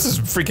 Wow, this is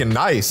freaking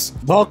nice.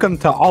 Welcome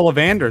to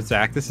Ollivander,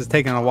 Zach. This is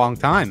taking a long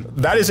time.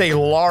 That is a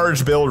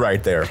large build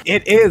right there.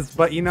 It is,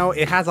 but you know,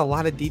 it has a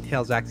lot of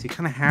details, Zach, so you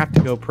kind of have to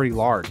go pretty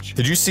large.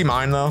 Did you see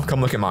mine though?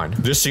 Come look at mine.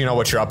 Just so you know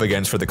what you're up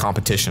against for the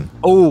competition.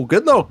 Oh,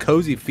 good little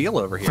cozy feel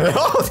over here.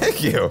 Oh,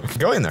 thank you.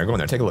 Go in there,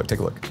 take a look, take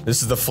a look.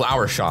 This is the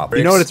flower shop.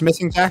 You know what it's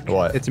missing, Zach?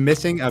 What? It's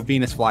missing a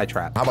Venus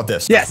flytrap. How about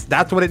this? Yes,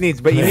 that's what it needs,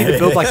 but you need to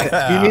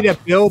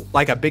build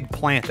like a big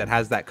plant that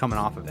has that coming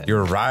off of it.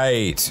 You're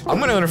right. I'm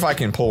gonna wonder if I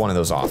can pull one of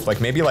those off.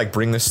 Like maybe like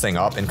bring this thing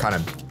up and kind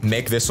of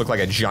make this look like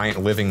a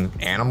giant living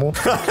animal.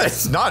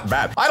 It's not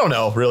bad. I don't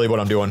know really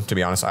what I'm doing, to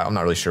be honest. I'm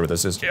not really sure what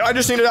this is. I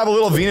just need to have a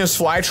little Venus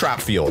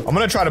flytrap feel. I'm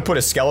gonna try to put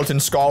a skeleton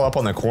skull up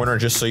on the corner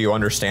just so you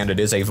understand it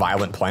is a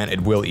violent plant.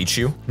 It will eat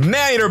you.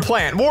 Man-eater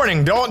plant.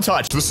 Warning, don't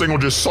touch. This thing will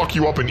just suck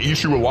you up and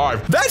eat you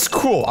alive. That's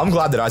cool. I'm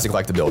glad that Isaac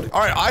liked the build. All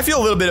right, I feel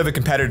a little bit of a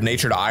competitive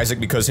nature to Isaac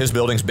because his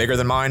building's bigger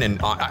than mine, and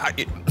I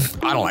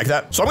don't like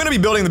that. So I'm gonna be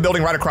building the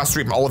building right across the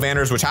street from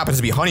Ollivander's, which happens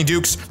to be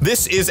Honeyduke's.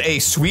 This is a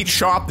sweet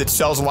shop that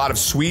sells a lot of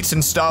sweets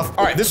and stuff.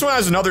 All right, this one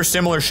has another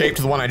similar shape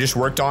to the one I just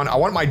worked on. I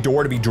want my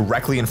door to be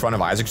directly in front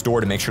of Isaac's door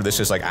to make sure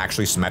this is like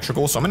actually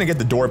symmetrical. So I'm gonna get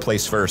the door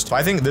placed first. So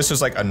I think this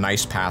is like a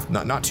nice path,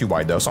 not too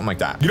wide though, something like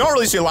that. You don't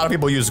really see a lot of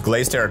people use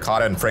glazed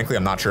terracotta, and frankly,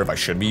 I'm not sure if I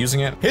should be using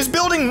it. His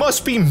building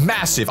must be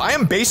massive. I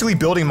am basically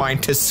building mine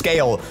to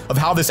scale of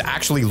how this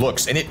actually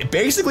looks, and it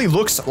basically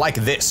looks like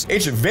this.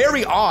 It's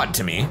very odd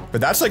to me, but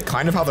that's like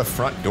kind of how the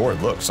front door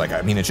looks. Like,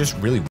 I mean, it's just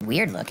really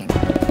Weird looking.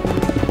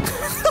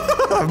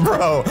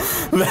 Bro,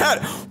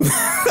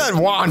 that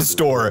wand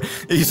store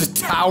is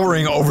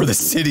towering over the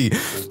city.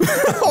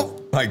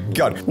 Oh my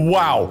god.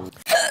 Wow.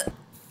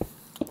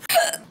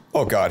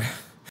 Oh god.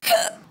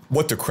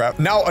 What the crap?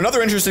 Now,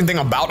 another interesting thing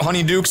about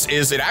Honeydukes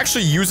is it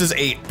actually uses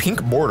a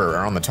pink border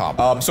around the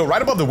top. So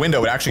right above the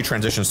window, it actually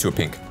transitions to a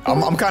pink.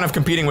 I'm kind of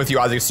competing with you,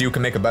 Isaac, so you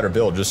can make a better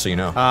build, just so you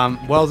know.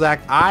 Well,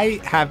 Zach, I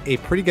have a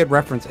pretty good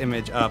reference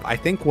image of, I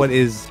think, what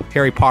is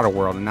Harry Potter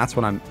world, and that's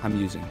what I'm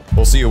using.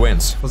 We'll see who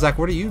wins. Well, Zach,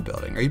 what are you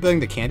building? Are you building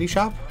the candy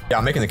shop? Yeah,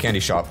 I'm making the candy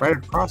shop. Right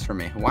across from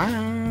me.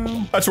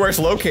 Wow. That's where it's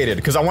located,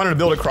 because I wanted to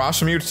build across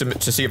from you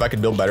to see if I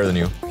could build better than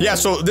you. Yeah,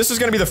 so this is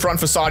going to be the front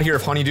facade here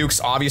of Honeydukes.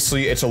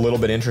 Obviously, it's a little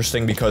bit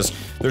interesting because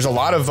there's a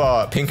lot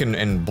of pink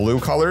and blue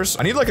colors.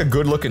 I need like a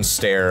good looking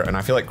stair, and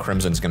I feel like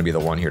crimson's going to be the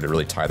one here to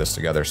really tie this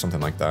together,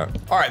 something like that.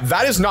 All right,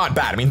 that is not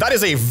bad. I mean, that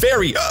is a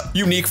very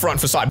unique front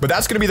facade, but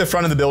that's going to be the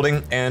front of the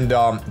building, and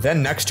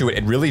then next to it,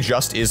 it really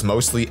just is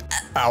mostly,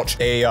 ouch,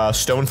 a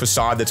stone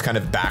facade that's kind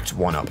of backed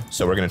one up.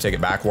 So we're going to take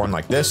it back one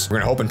like this. We're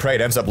going to hope and pray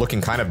it ends up looking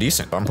kind of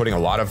decent. I'm putting a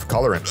lot of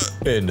color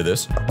into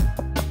this.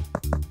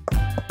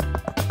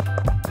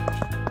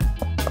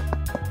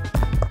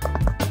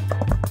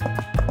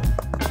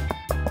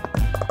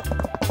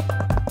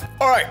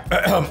 All right,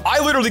 I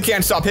literally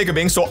can't stop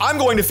hiccuping, so I'm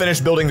going to finish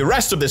building the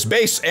rest of this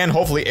base, and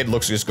hopefully it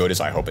looks as good as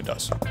I hope it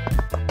does.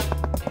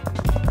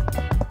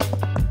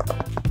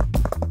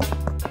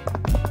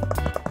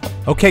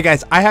 Okay,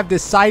 guys, I have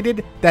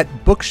decided that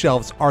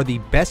bookshelves are the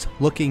best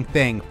looking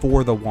thing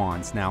for the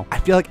wands. Now, I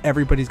feel like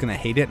everybody's going to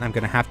hate it, and I'm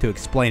going to have to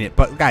explain it.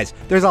 But guys,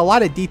 there's a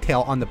lot of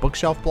detail on the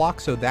bookshelf block,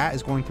 so that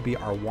is going to be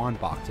our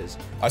wand boxes.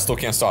 I still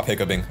can't stop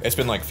hiccuping. It's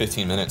been like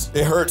 15 minutes.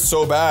 It hurts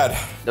so bad.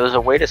 There was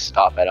a way to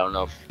stop. I don't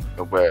know if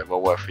it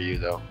will work for you,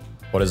 though.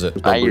 What is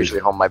it? I usually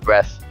hold my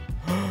breath.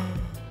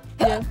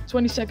 Yeah,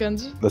 20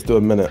 seconds. Let's do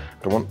a minute.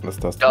 Come on, let's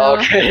test. Oh,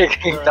 okay,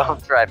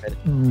 don't try a minute.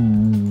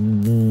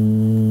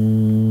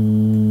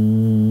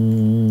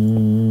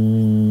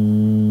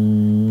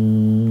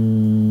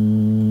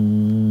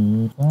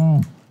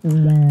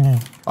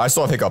 I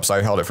still have hiccups.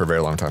 I held it for a very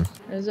long time.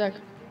 Zach.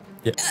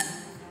 Yeah.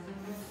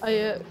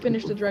 I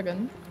finished the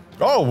dragon.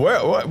 Oh,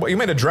 what? You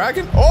made a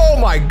dragon? Oh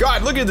my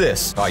god, look at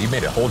this. Oh, you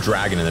made a whole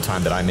dragon in the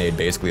time that I made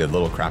basically a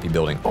little crappy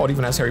building. Oh, it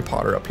even has Harry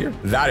Potter up here.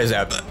 That is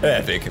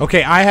epic.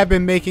 Okay, I have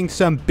been making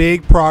some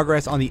big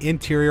progress on the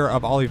interior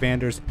of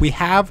Ollivander's. We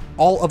have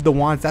all of the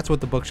wands. That's what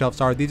the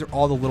bookshelves are. These are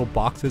all the little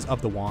boxes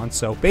of the wands.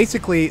 So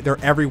basically,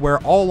 they're everywhere,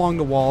 all along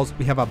the walls.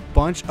 We have a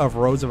bunch of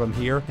rows of them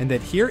here. And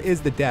then here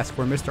is the desk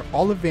where Mr.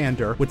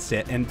 Ollivander would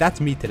sit. And that's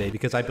me today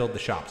because I built the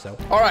shop, so.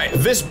 All right,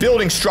 this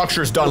building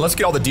structure is done. Let's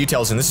get all the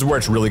details in. This is where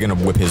it's really gonna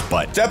whip his butt.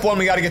 Step one,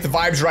 we gotta get the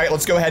vibes right.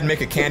 Let's go ahead and make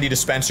a candy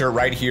dispenser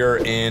right here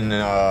in,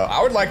 I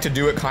would like to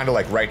do it kind of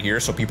like right here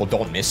so people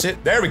don't miss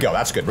it. There we go,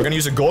 that's good. We're gonna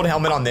use a gold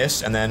helmet on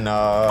this and then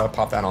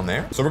pop that on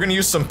there. So we're gonna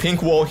use some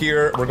pink wool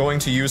here. We're going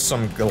to use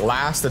some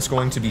glass that's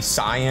going to be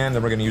cyan.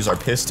 Then we're gonna use our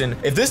piston.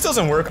 If this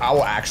doesn't work, I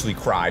will actually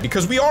cry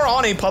because we are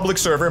on a public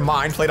server,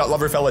 mine,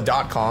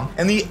 play.loverfella.com.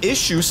 And the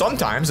issue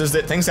sometimes is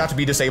that things have to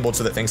be disabled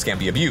so that things can't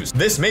be abused.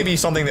 This may be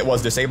something that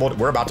was disabled.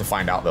 We're about to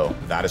find out though,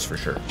 that is for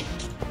sure.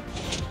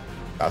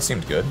 That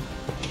seemed good.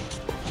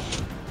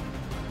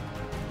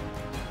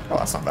 Oh,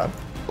 that's not bad.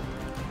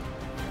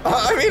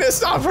 I mean,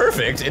 it's not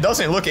perfect. It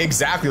doesn't look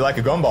exactly like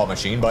a gumball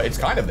machine, but it's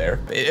kind of there.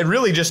 It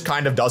really just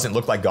kind of doesn't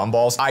look like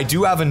gumballs. I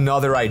do have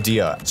another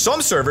idea.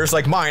 Some servers,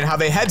 like mine,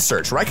 have a head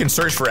search where I can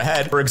search for a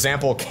head. For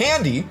example,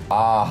 candy.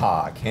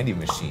 Aha, candy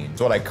machine.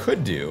 So what I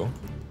could do.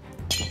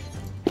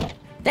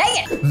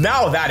 Dang it!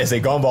 Now that is a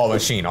gumball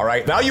machine, all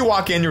right? Now you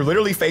walk in, you're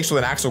literally faced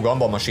with an actual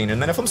gumball machine,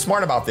 and then if I'm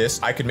smart about this,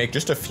 I could make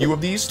just a few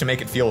of these to make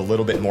it feel a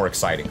little bit more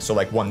exciting. So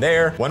like one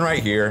there, one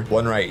right here,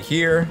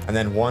 and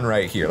then one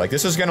right here. Like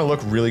this is gonna look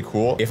really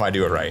cool if I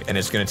do it right, and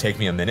it's gonna take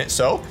me a minute.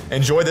 So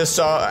enjoy this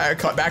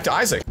cut back to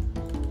Isaac.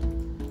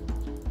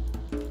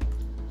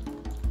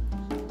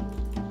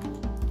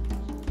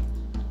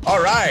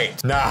 All right,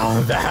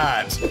 now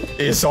that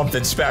is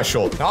something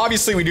special. Now,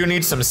 obviously, we do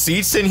need some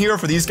seats in here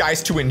for these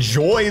guys to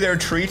enjoy their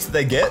treats that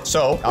they get.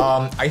 So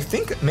I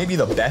think maybe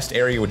the best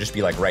area would just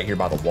be like right here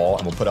by the wall,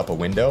 and we'll put up a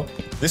window.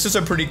 This is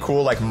a pretty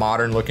cool, like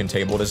modern looking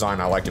table design.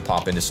 I like to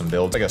pop into some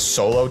builds, like a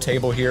solo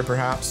table here,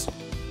 perhaps.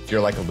 If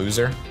you're like a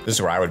loser, this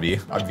is where I would be.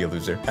 I'd be a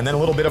loser. And then a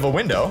little bit of a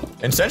window.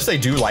 And since they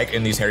do like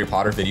in these Harry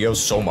Potter videos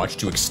so much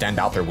to extend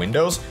out their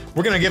windows,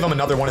 we're gonna give them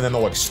another one of them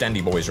little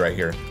extendy boys right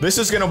here. This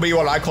is gonna be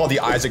what I call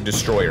the Isaac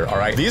Destroyer, all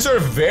right? These are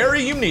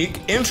very unique,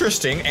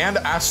 interesting, and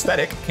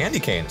aesthetic candy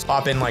canes.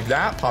 Pop in like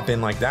that,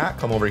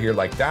 come over here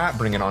like that,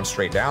 bring it on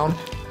straight down.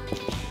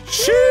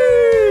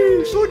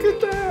 Sheesh, look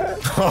at that.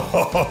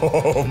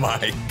 Oh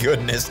my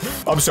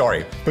goodness. I'm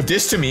sorry, but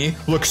this to me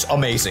looks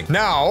amazing.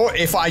 Now,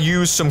 if I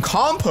use some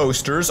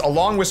composters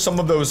along with some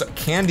of those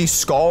candy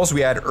skulls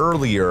we had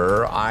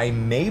earlier, I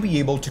may be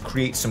able to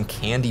create some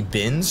candy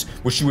bins,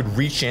 which you would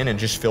reach in and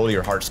just fill to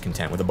your heart's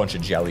content with a bunch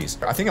of jellies.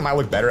 I think it might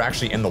look better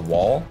actually in the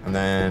wall, and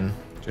then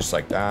Just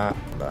like that.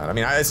 But, I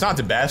mean, it's not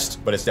the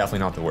best, but it's definitely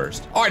not the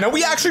worst. All right, now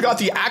we actually got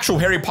the actual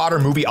Harry Potter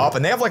movie up,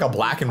 and they have like a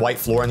black and white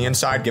floor on the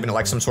inside, giving it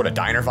like some sort of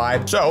diner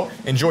vibe. So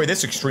enjoy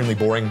this extremely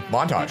boring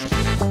montage.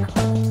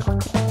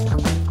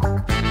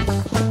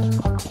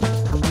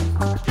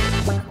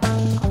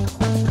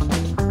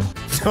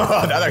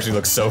 That actually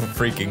looks so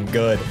freaking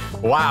good.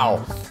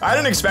 Wow. I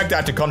didn't expect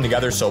that to come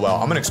together so well.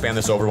 I'm gonna expand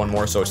this over one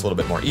more so it's a little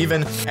bit more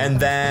even. And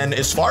then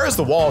as far as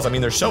the walls, I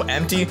mean, they're so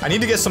empty. I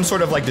need to get some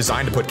sort of like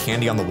design to put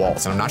candy on the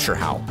walls, and I'm not sure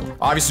how.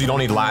 Obviously, you don't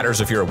need ladders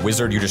if you're a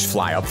wizard. You just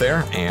fly up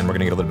there, and we're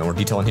gonna get a little bit more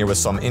detail in here with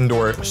some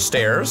indoor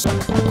stairs.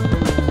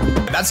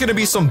 That's gonna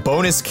be some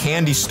bonus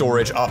candy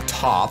storage up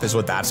top is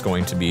what that's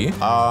going to be.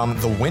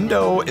 The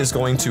window is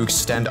going to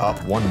extend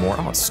up one more.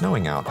 Oh, it's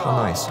snowing out.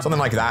 How nice. Something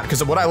like that.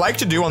 Because what I like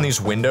to do on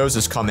these windows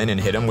is come in and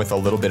hit them with a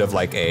little bit of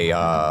like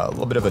a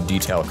little bit of a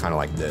detail, kind of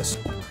like this.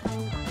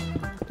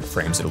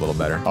 Frames it a little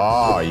better.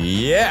 Oh,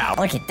 yeah.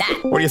 Look at that.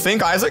 What do you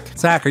think, Isaac?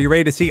 Zach, are you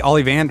ready to see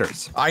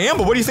Ollivanders? I am,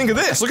 but what do you think of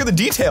this? Look at the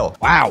detail.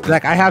 Wow.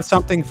 Zach, I have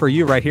something for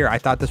you right here. I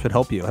thought this would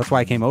help you. That's why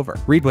I came over.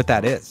 Read what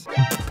that is.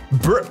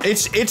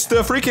 It's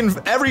the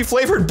freaking every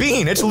flavored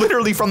bean. It's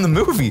literally from the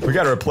movie. We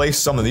gotta replace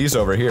some of these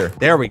over here.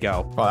 There we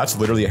go. Oh, that's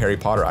literally a Harry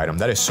Potter item.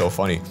 That is so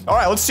funny. All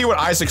right, let's see what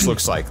Isaac's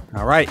looks like.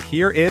 All right,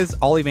 here is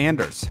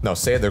Ollivanders. No,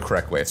 say it the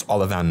correct way. It's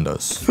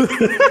Ollivanders.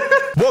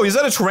 Whoa, is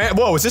that a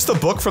whoa, is this the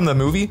book from the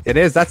movie? It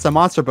is. That's the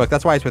monster book.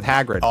 That's why it's with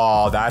Hagrid.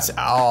 Oh,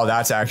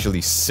 that's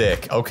actually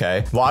sick.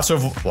 Okay. Lots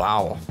of,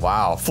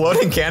 wow.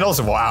 Floating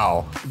candles,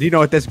 wow. Do you know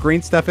what this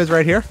green stuff is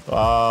right here?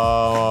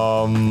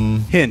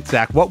 Hint,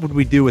 Zach, what would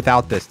we do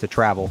without this to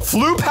travel?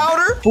 Flue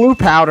powder? Flue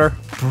powder.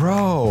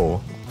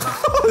 Bro.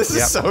 This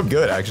is so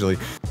good, actually.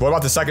 What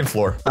about the second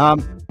floor?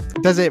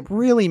 Does it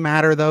really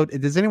matter though?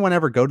 Does anyone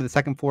ever go to the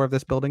second floor of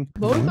this building?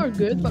 Both are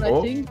good, but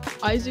I think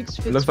Isaac's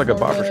fits Looks like a more,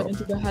 barbershop.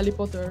 into the Harry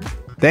Potter.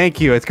 Thank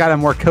you. It's got a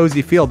more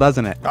cozy feel,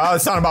 doesn't it? Oh,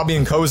 it's not about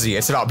being cozy.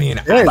 It's about being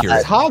accurate.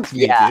 It's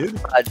Hogsmeade,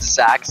 dude.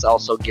 Zach's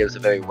also gives a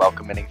very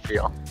welcoming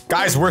feel.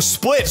 Guys, we're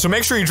split, so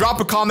make sure you drop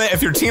a comment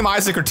if you're Team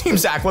Isaac or Team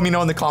Zach. Let me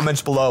know in the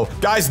comments below.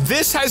 Guys,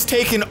 this has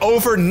taken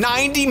over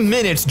 90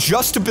 minutes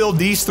just to build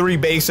these 3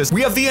 bases.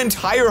 We have the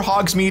entire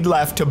Hogsmeade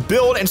left to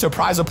build and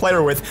surprise a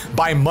player with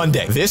by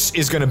Monday. This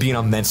is gonna be an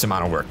immense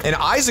amount of work. And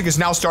Isaac is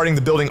now starting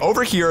the building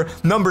over here,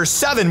 number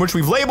 7, which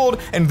we've labeled,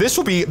 and this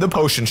will be the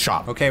potion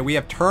shop. Okay, we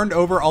have turned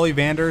over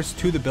Ollivanders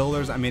to the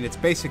builders. I mean, it's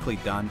basically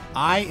done.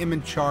 I am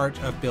in charge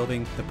of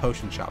building the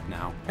potion shop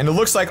now. And it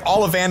looks like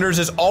Ollivanders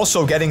is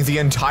also getting the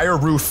entire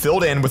roof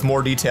filled in with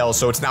more details,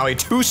 so it's now a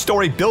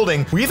 2-story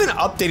building. We even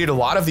updated a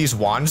lot of these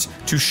wands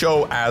to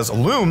show as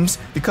looms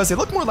because they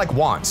look more like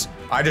wands.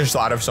 I just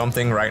thought of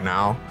something right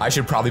now. I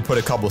should probably put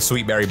a couple of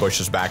sweet berry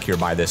bushes back here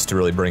by this to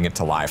really bring it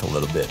to life a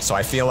little bit. So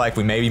I feel like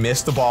we maybe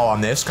missed the ball on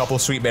this. Couple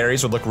of sweet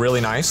berries would look really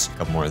nice. A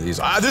couple more of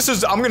these.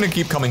 I'm gonna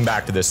keep coming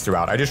back to this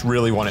throughout. I just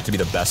really want it to be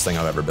the best thing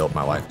I've ever built in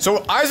my life.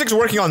 So Isaac's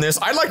working on this.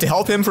 I'd like to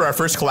help him for our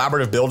first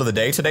collaborative build of the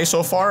day today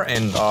so far.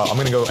 And I'm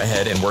gonna go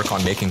ahead and work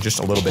on making just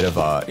a little bit of,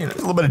 a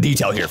little bit of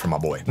detail here for my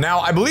boy. Now,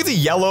 I believe the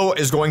yellow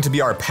is going to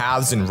be our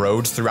paths and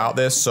roads throughout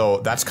this. So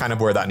that's kind of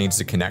where that needs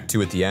to connect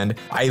to at the end.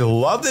 I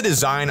love the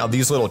design of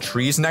these little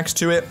trees next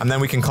to it, and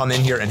then we can come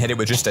in here and hit it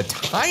with just the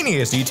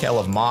tiniest detail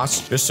of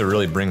moss just to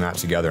really bring that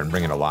together and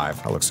bring it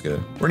alive. That looks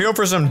good. We're gonna go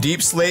for some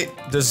deep slate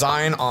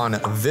design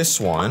on this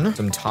one.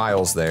 Some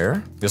tiles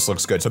there. This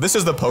looks good. So this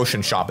is the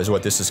potion shop is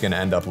what this is gonna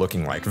end up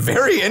looking like.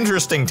 Very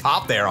interesting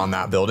top there on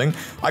that building.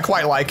 I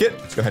quite like it.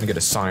 Let's go ahead and get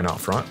a sign out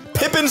front.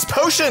 Pippin's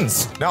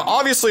Potions. Now,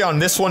 obviously on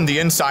this one, the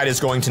inside is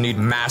going to need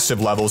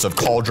massive levels of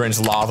cauldrons,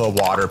 lava,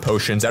 water,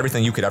 potions,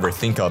 everything you could ever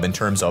think of in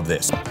terms of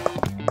this.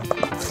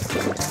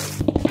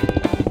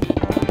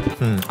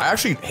 I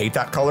actually hate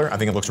that color. I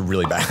think it looks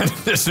really bad,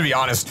 just to be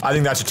honest. I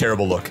think that's a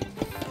terrible look.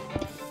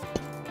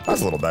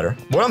 That's a little better.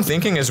 What I'm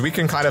thinking is we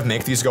can kind of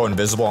make these go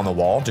invisible on the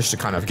wall just to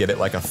kind of give it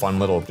like a fun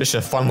little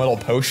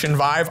potion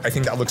vibe. I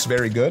think that looks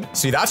very good.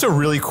 See, that's a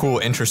really cool,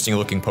 interesting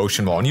looking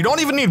potion wall. And you don't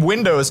even need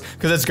windows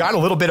because it's got a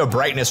little bit of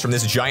brightness from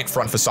this giant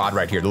front facade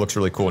right here that looks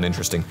really cool and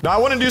interesting. Now I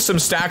want to do some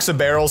stacks of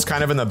barrels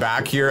kind of in the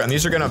back here. And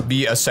these are going to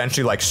be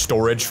essentially like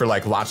storage for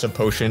like lots of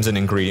potions and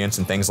ingredients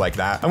and things like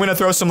that. I'm going to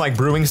throw some like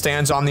brewing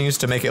stands on these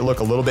to make it look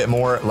a little bit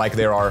more like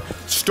there are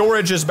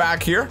storages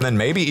back here. And then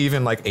maybe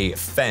even like a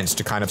fence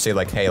to kind of say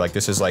like, hey, like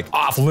this is like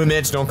off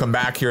limits, don't come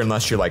back here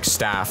unless you're like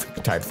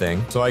staff type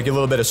thing. So like a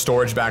little bit of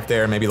storage back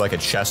there, maybe like a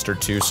chest or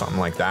two, something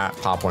like that.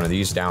 Pop one of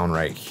these down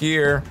right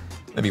here.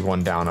 Maybe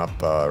one down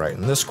up right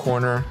in this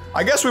corner.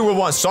 I guess we would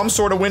want some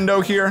sort of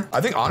window here.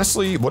 I think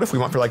honestly, what if we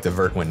went for like the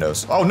vert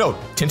windows? Oh no,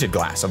 tinted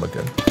glass, that would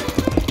look good.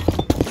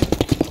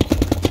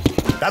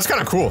 That's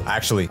kind of cool,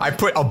 actually. I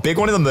put a big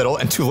one in the middle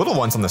and 2 little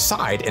ones on the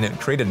side, and it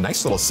created a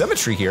nice little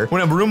symmetry here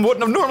when a room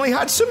wouldn't have normally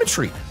had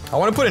symmetry. I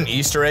want to put an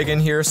Easter egg in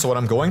here, so what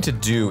I'm going to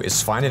do is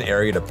find an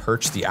area to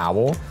perch the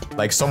owl,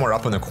 like somewhere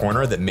up in the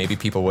corner that maybe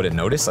people wouldn't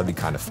notice. That'd be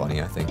kind of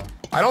funny, I think.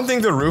 I don't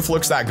think the roof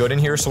looks that good in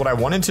here, so what I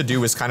wanted to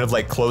do is kind of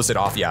like close it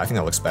off. Yeah, I think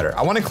that looks better.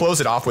 I want to close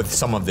it off with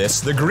some of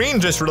this. The green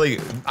just really,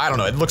 I don't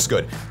know, it looks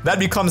good. That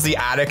becomes the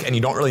attic, and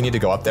you don't really need to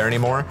go up there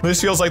anymore. This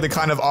feels like the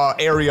kind of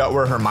area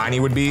where Hermione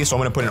would be, so I'm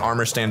gonna put an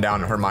armor stand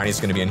down, and Hermione's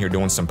gonna be in here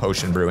doing some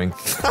potion brewing.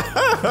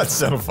 That's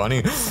so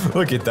funny.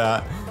 Look at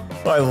that.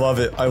 I love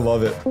it. I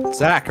love it.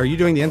 Zach, are you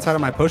doing the inside of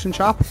my potion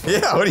shop?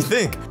 Yeah, what do you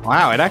think?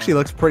 Wow, it actually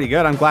looks pretty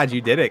good. I'm glad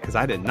you did it because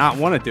I did not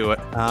want to do it.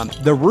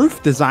 The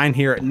roof design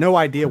here, no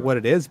idea what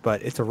it is,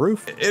 but it's a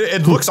roof.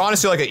 It looks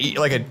honestly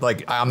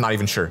like I'm not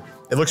even sure.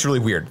 It looks really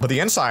weird, but the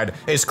inside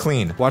is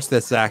clean. Watch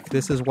this, Zach.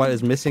 This is what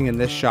is missing in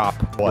this shop.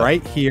 What?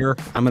 Right here.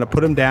 I'm gonna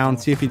put him down,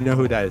 see if you know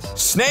who that is.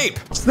 Snape!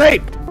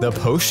 Snape! The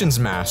potions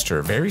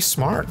master. Very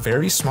smart,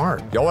 very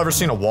smart. Y'all ever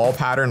seen a wall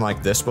pattern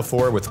like this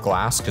before with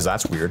glass? Because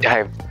that's weird.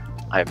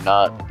 I have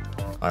not.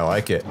 I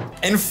like it.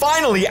 And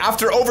finally,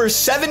 after over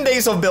 7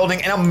 days of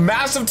building and a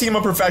massive team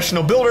of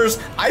professional builders,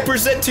 I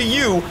present to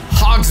you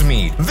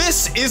Hogsmeade.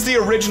 This is the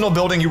original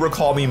building you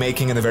recall me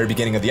making in the very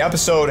beginning of the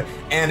episode,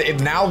 and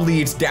it now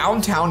leads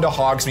downtown to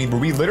Hogsmeade, where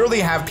we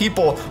literally have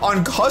people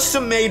on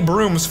custom-made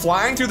brooms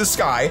flying through the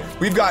sky.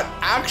 We've got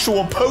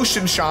actual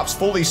potion shops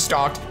fully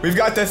stocked. We've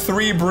got the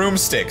 3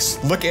 broomsticks.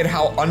 Look at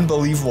how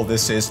unbelievable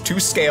this is.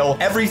 To scale,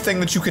 everything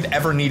that you could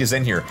ever need is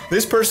in here.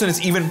 This person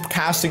is even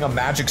casting a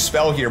magic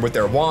spell here with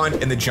their wand,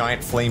 and the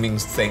giant flaming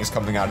things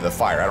coming out of the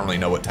fire. I don't really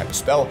know what type of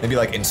spell. Maybe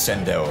like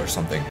Incendo or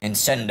something.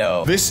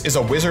 Incendo. This is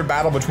a wizard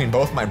battle between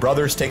both my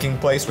brothers taking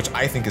place, which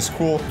I think is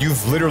cool.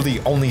 You've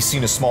literally only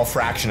seen a small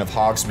fraction of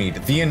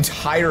Hogsmeade. The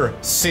entire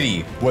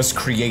city was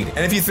created.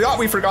 And if you thought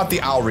we forgot the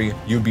owlry,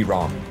 you'd be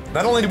wrong.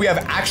 Not only do we have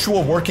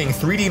actual working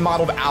 3D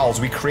modeled owls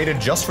we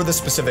created just for this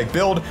specific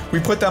build, we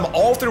put them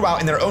all throughout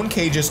in their own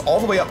cages all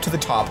the way up to the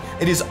top.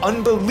 It is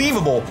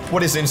unbelievable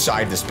what is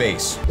inside this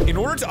base. In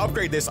order to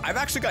upgrade this, I've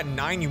actually got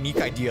 9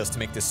 unique ideas to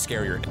make this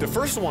scarier. The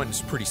first one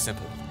is pretty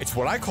simple. It's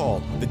what I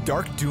call the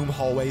dark doom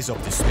hallways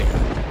of despair.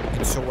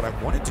 And so what I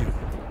want to do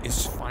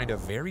is find a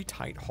very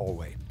tight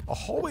hallway. A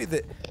hallway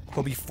that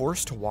he'll be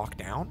forced to walk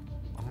down,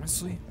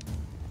 honestly.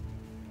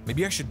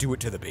 Maybe I should do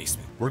it to the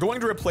basement. We're going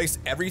to replace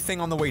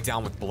everything on the way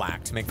down with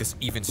black to make this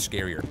even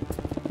scarier.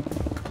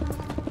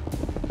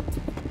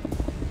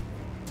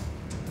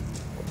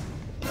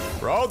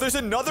 Bro, there's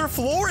another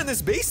floor in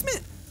this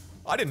basement?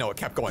 I didn't know it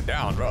kept going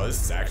down, bro.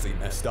 This is actually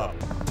messed up.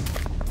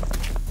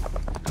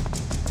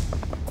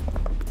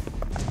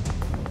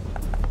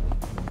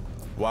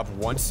 We'll have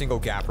one single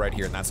gap right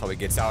here, and that's how it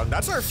gets out. And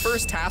that's our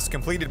first task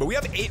completed, but we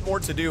have 8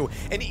 more to do,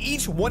 and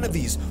each one of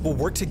these will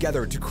work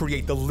together to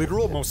create the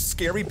literal most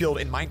scary build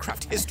in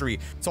Minecraft history.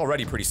 It's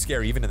already pretty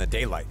scary, even in the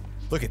daylight.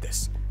 Look at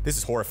this. This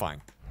is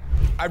horrifying.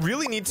 I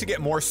really need to get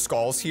more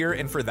skulls here,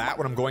 and for that,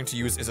 what I'm going to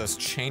use is a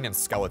chain and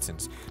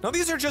skeletons. Now,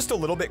 these are just a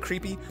little bit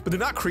creepy, but they're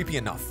not creepy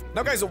enough.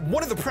 Now, guys,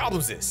 one of the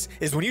problems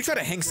is when you try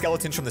to hang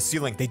skeletons from the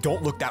ceiling, they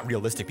don't look that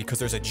realistic because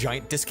there's a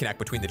giant disconnect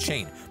between the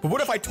chain. But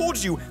what if I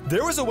told you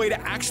there was a way to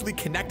actually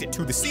connect it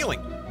to the ceiling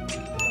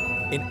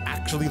and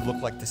actually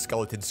look like the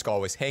skeleton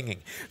skull was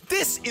hanging?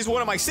 This is one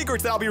of my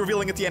secrets that I'll be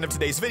revealing at the end of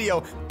today's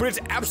video, but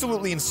it's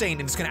absolutely insane,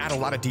 and it's gonna add a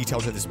lot of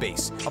detail to this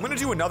base. I'm gonna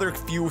do another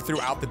few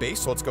throughout the base,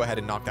 so let's go ahead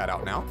and knock that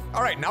out now.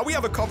 All right, now we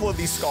have a couple of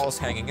these skulls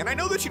hanging, and I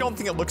know that you don't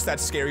think it looks that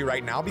scary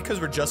right now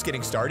because we're just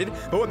getting started,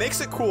 but what makes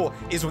it cool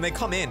is when they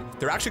come in,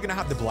 they're actually gonna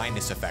have the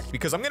blindness effect,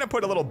 because I'm gonna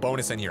put a little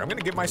bonus in here. I'm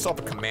gonna give myself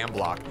a command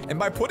block, and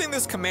by putting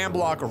this command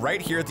block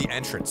right here at the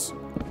entrance,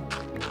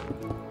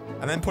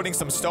 and then putting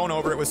some stone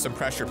over it with some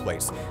pressure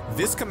plates,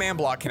 this command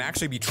block can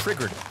actually be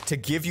triggered to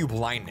give you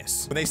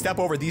blindness. When they step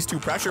over these 2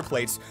 pressure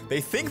plates,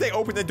 they think they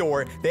open the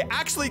door, they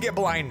actually get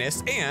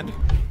blindness, and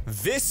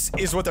this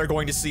is what they're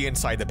going to see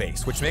inside the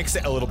base, which makes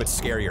it a little bit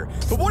scarier.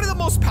 But one of the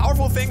most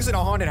powerful things in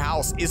a haunted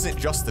house isn't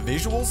just the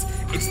visuals,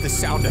 it's the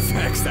sound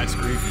effects that's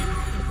creepy.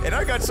 And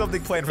I got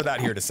something planned for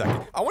that here in a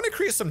second. I want to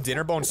create some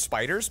dinner bone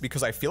spiders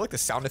because I feel like the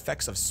sound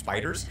effects of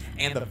spiders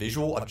and the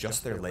visual of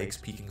just their legs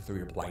peeking through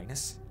your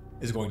blindness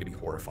is going to be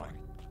horrifying.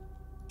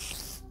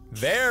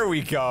 There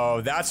we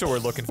go. That's what we're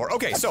looking for.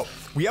 Okay, so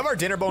we have our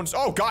dinner bones.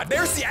 Oh God,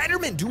 there's the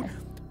Enderman, dude.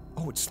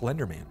 Oh, it's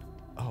Slenderman.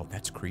 Oh,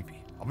 that's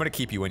creepy. I'm gonna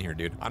keep you in here,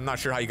 dude. I'm not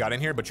sure how you got in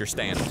here, but you're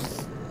staying.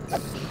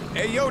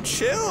 Hey, yo,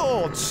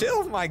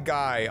 chill, my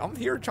guy. I'm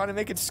here trying to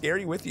make it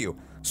scary with you.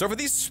 So for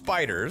these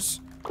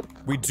spiders,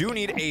 we do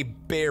need a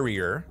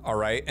barrier, all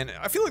right? And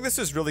I feel like this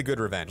is really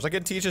good revenge. Like,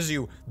 it teaches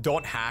you,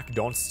 don't hack,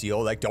 don't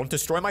steal, like, don't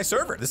destroy my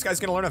server. This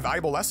guy's gonna learn a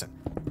valuable lesson.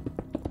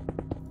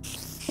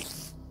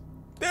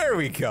 There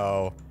we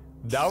go.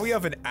 Now we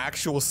have an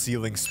actual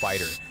ceiling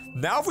spider.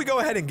 Now if we go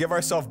ahead and give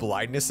ourselves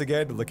blindness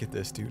again, look at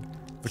this, dude.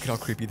 Look at how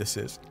creepy this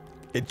is.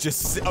 It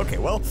just, okay,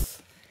 well,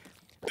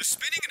 the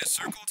spinning in a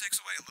circle takes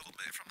away a little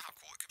bit from how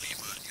cool it could be,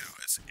 but you know,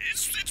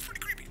 it's pretty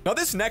creepy. Now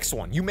this next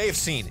one, you may have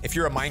seen if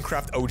you're a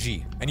Minecraft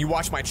OG and you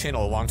watched my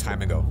channel a long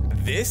time ago.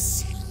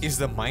 This is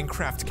the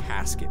Minecraft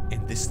casket,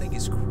 and this thing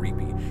is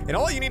creepy. And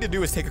all you need to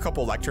do is take a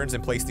couple lecterns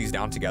and place these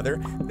down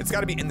together. It's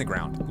gotta be in the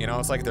ground, you know?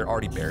 It's like they're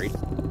already buried.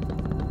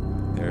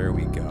 There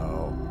we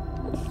go.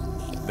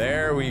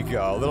 There we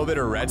go. A little bit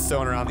of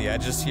redstone around the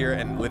edges here,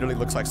 and literally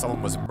looks like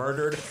someone was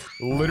murdered,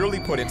 literally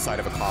put inside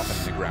of a coffin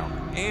in the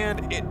ground.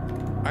 And it,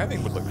 I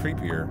think, would look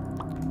creepier.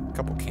 A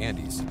couple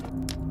candies.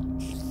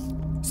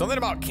 Something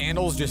about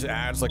candles just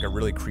adds like a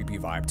really creepy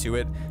vibe to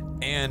it,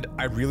 and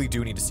I really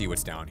do need to see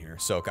what's down here.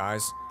 So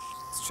guys,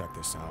 let's check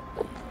this out.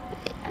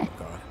 Oh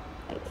god.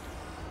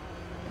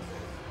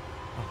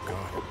 Oh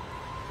god.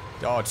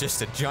 Oh,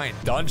 just a giant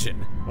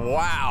dungeon.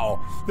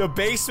 Wow. The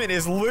basement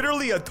is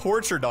literally a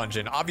torture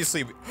dungeon.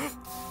 Obviously,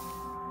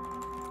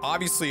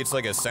 it's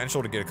like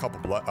essential to get a couple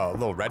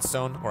little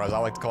redstone, or as I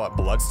like to call it,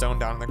 bloodstone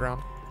down in the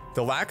ground.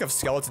 The lack of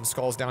skeleton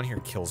skulls down here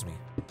kills me.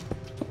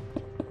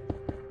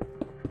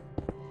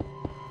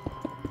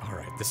 All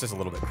right, this is a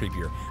little bit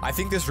creepier. I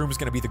think this room is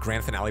gonna be the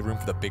grand finale room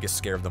for the biggest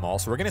scare of them all,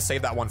 so we're gonna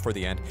save that one for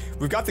the end.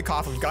 We've got the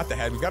coffin, we've got the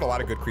head, we've got a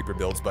lot of good creeper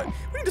builds, but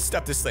we need to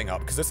step this thing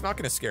up because it's not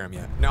gonna scare him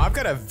yet. Now, I've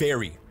got a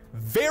very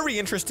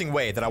interesting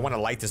way that I want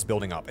to light this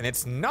building up, and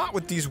it's not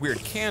with these weird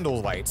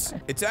candle lights.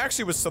 It's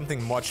actually with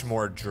something much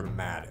more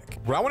dramatic.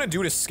 What I want to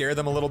do to scare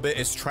them a little bit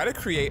is try to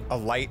create a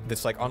light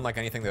that's like unlike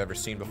anything they've ever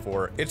seen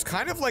before. It's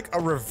kind of like a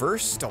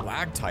reverse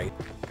stalactite.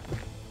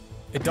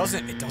 It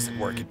doesn't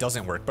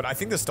work, but I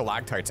think the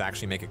stalactites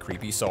actually make it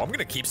creepy, so I'm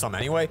gonna keep some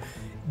anyway.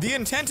 The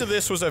intent of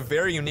this was a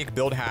very unique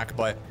build hack,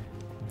 but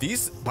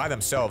these by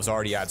themselves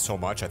already add so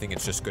much, I think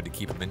it's just good to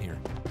keep them in here.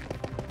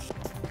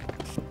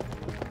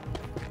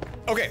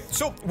 Okay,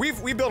 so we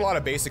built a lot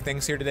of basic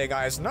things here today,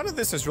 guys. None of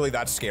this is really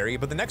that scary,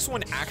 but the next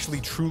one actually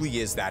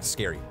truly is that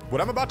scary.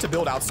 What I'm about to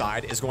build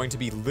outside is going to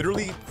be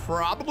literally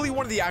probably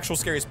one of the actual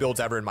scariest builds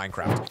ever in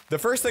Minecraft. The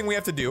first thing we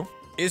have to do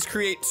is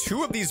create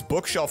 2 of these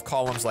bookshelf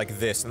columns like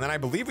this, and then I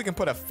believe we can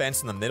put a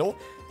fence in the middle,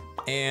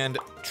 and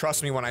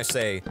trust me when I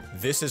say,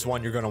 this is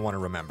one you're gonna wanna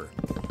remember.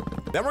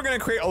 Then we're gonna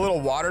create a little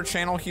water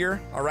channel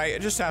here, all right?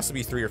 It just has to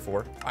be 3 or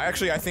 4. I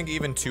think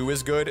even 2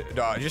 is good.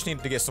 You just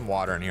need to get some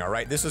water in here, all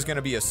right? This is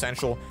gonna be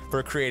essential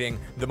for creating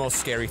the most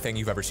scary thing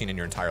you've ever seen in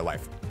your entire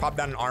life. Pop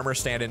down an armor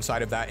stand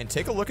inside of that and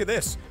take a look at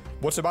this.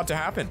 What's about to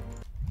happen?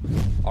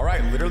 All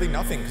right, literally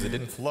nothing because it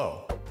didn't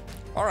flow.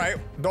 All right,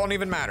 don't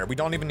even matter. We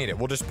don't even need it.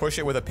 We'll just push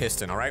it with a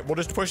piston, all right? We'll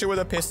just push it with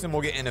a piston.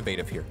 We'll get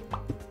innovative here.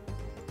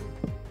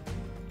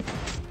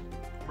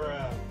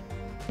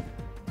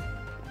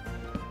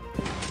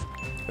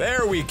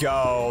 There we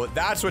go.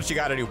 That's what you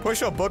gotta do.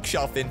 Push a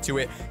bookshelf into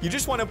it. You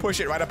just want to push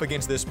it right up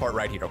against this part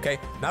right here, okay?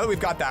 Now that we've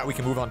got that, we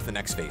can move on to the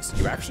next phase.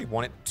 You actually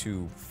want it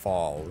to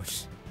fall,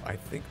 which I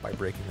think by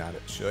breaking that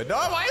it should. No,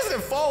 why isn't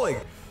it falling?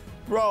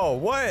 Bro,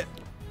 what?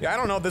 Yeah, I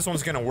don't know if this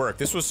one's gonna work.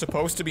 This was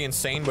supposed to be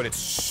insane, but it's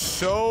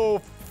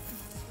so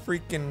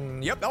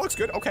freaking... Yep, that looks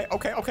good. Okay.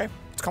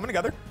 It's coming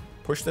together.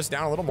 Push this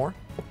down a little more.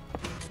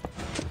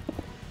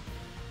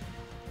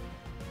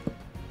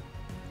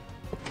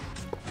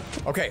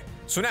 Okay,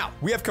 so now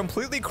we have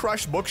completely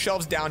crushed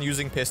bookshelves down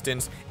using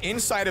pistons.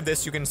 Inside of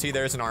this, you can see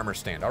there's an armor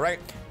stand, all right?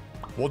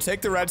 We'll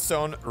take the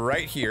redstone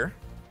right here,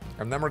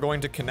 and then we're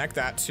going to connect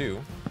that to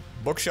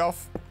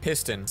bookshelf,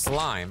 piston,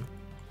 slime,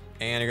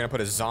 and you're gonna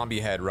put a zombie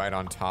head right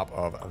on top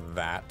of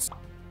that.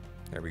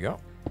 There we go.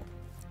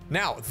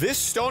 Now, this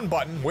stone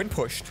button, when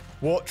pushed,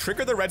 will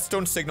trigger the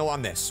redstone signal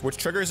on this, which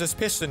triggers this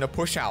piston to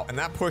push out, and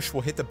that push will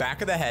hit the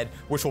back of the head,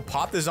 which will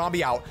pop the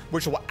zombie out,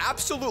 which will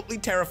absolutely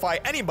terrify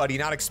anybody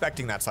not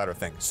expecting that side of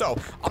thing. So,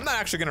 I'm not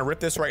actually gonna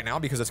rip this right now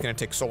because it's gonna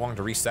take so long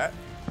to reset.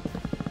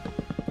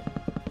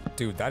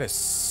 Dude, that is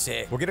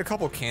sick. We'll get a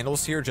couple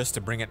candles here just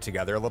to bring it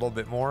together a little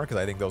bit more, because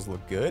I think those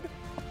look good.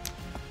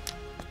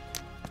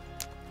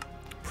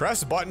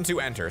 Press button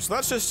to enter. So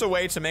that's just a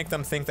way to make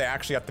them think they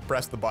actually have to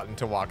press the button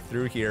to walk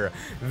through here.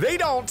 They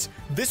don't.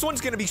 This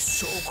one's gonna be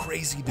so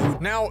crazy, dude.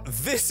 Now,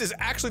 this is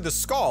actually the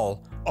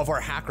skull of our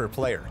hacker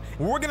player.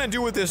 What we're gonna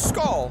do with this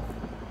skull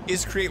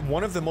is create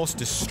one of the most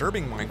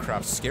disturbing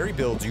Minecraft scary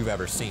builds you've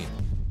ever seen.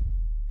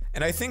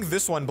 And I think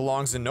this one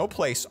belongs in no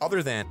place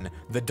other than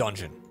the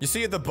dungeon. You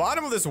see, at the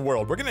bottom of this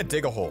world, we're gonna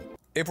dig a hole.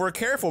 If we're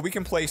careful, we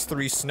can place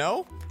 3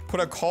 snow, put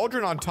a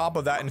cauldron on top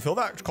of that, and fill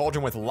that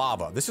cauldron with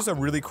lava. This is a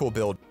really cool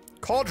build.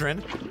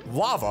 Cauldron,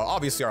 lava,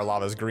 obviously our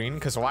lava is green,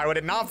 because why would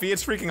it not be?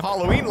 It's freaking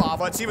Halloween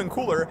lava, it's even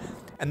cooler.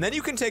 And then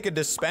you can take a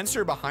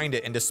dispenser behind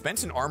it and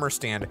dispense an armor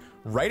stand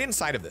right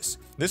inside of this.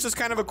 This is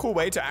kind of a cool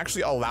way to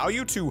actually allow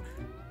you to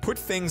put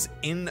things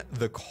in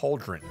the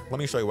cauldron. Let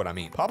me show you what I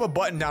mean. Pop a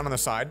button down on the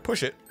side,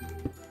 push it.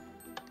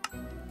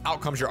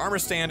 Out comes your armor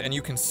stand, and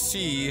you can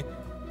see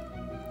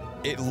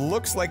it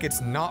looks like it's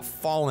not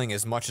falling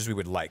as much as we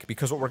would like,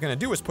 because what we're gonna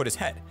do is put his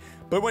head.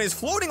 But when he's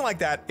floating like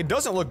that, it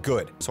doesn't look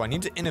good. So I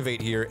need to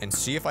innovate here and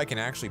see if I can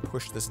actually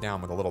push this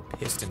down with a little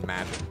piston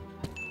magic.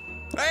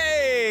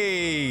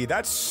 Hey,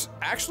 that's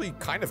actually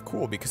kind of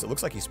cool because it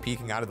looks like he's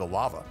peeking out of the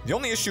lava. The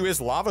only issue is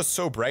lava's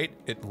so bright,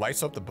 it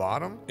lights up the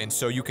bottom, and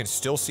so you can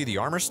still see the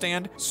armor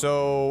stand.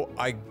 So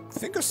I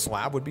think a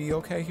slab would be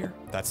okay here.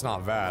 That's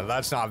not bad.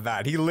 That's not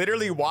bad. He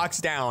literally walks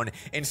down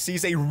and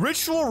sees a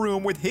ritual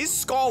room with his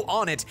skull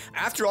on it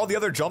after all the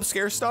other jump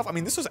scare stuff. I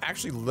mean, this was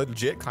actually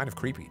legit kind of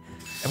creepy.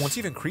 And what's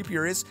even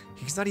creepier is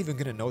he's not even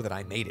gonna know that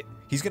I made it.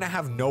 He's gonna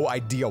have no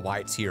idea why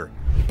it's here.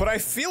 But I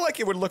feel like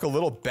it would look a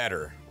little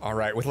better, all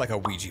right, with like a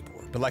Ouija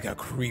board, but like a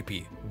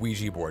creepy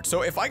Ouija board.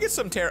 So if I get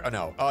some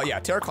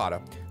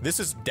terracotta. This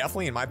is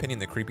definitely, in my opinion,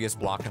 the creepiest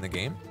block in the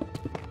game.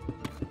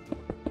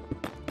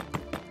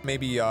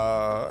 Maybe one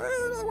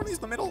of these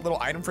in the middle, little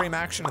item frame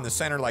action in the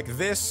center like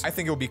this. I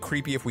think it would be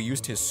creepy if we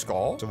used his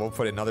skull. So we'll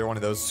put another one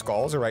of those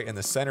skulls right in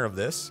the center of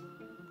this.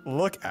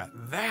 Look at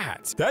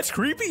that. That's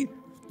creepy.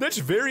 That's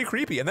very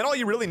creepy. And then all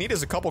you really need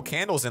is a couple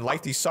candles and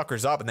light these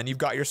suckers up, and then you've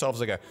got yourselves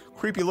like a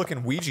creepy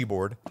looking Ouija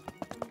board.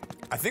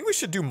 I think we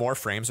should do more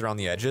frames around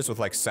the edges with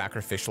like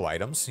sacrificial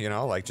items, you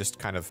know, like just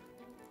kind of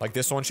like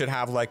this one should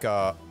have like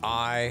a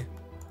eye.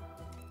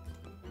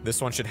 This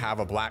one should have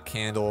a black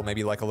candle,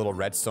 maybe like a little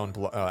redstone.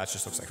 Oh, that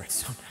just looks like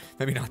redstone.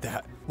 Maybe not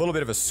that. A little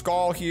bit of a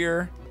skull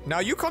here. Now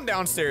you come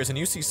downstairs and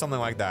you see something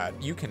like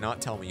that. You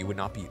cannot tell me you would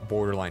not be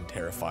borderline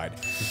terrified.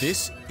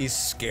 This is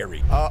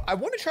scary. I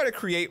want to try to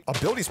create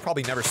abilities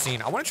probably never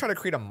seen. I want to try to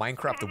create a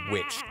Minecraft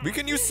witch. We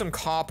can use some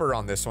copper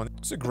on this one.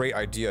 It's a great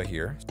idea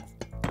here.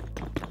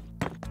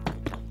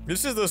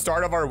 This is the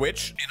start of our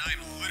witch, and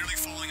I'm literally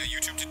following a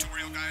YouTube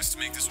tutorial, guys, to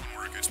make this one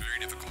work. It's very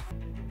difficult.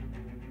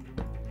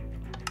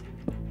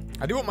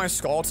 I do want my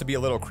skull to be a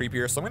little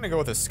creepier, so I'm gonna go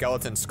with a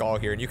skeleton skull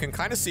here, and you can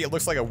kind of see it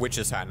looks like a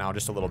witch's hat now,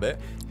 just a little bit.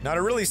 Now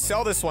to really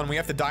sell this one, we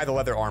have to dye the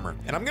leather armor,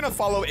 and I'm gonna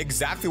follow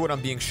exactly what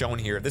I'm being shown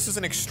here. This is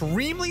an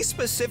extremely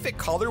specific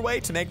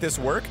colorway to make this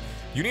work.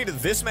 You need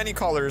this many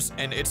colors,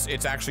 and it's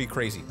actually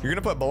crazy. You're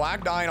gonna put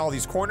black dye in all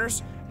these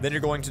corners, then you're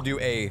going to do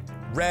a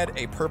red,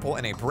 a purple,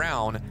 and a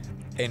brown,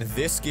 and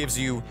this gives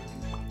you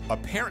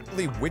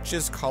apparently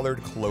witches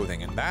colored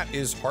clothing, and that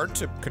is hard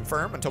to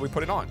confirm until we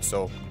put it on,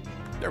 so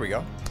there we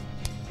go.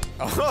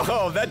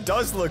 Oh, that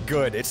does look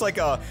good. It's like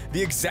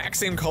the exact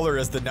same color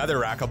as the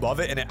netherrack above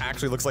it, and it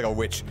actually looks like a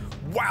witch.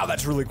 Wow,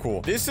 that's really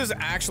cool. This is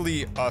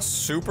actually a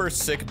super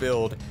sick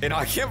build, and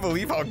I can't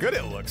believe how good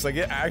it looks. Like,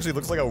 it actually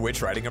looks like a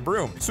witch riding a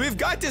broom. So we've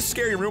got this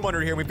scary room under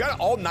here. We've got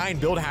all 9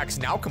 build hacks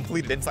now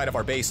completed inside of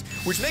our base,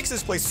 which makes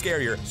this place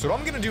scarier. So what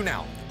I'm gonna do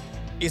now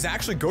is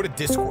actually go to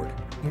Discord.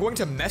 I'm going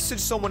to message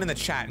someone in the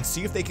chat and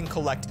see if they can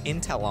collect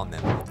intel on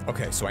them.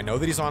 Okay, so I know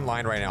that he's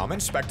online right now. I'm in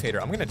spectator.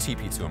 I'm gonna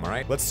TP to him, all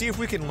right? Let's see if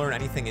we can learn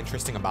anything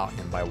interesting about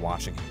him by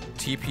watching him.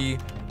 TP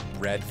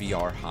Red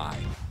VR High.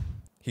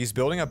 He's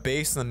building a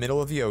base in the middle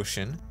of the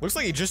ocean. Looks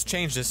like he just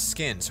changed his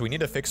skin, so we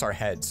need to fix our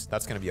heads.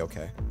 That's gonna be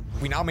okay.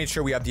 We now made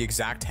sure we have the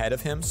exact head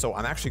of him, so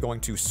I'm actually going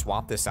to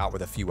swap this out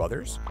with a few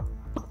others.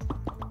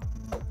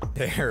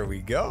 There we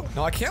go.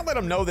 Now I can't let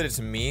him know that it's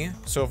me.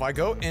 So if I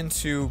go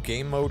into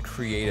game mode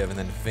creative and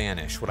then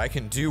vanish, what I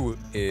can do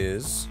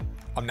is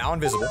I'm now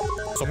invisible.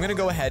 So I'm gonna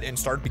go ahead and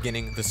start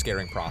beginning the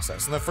scaring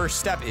process. And the first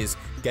step is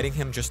getting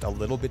him just a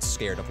little bit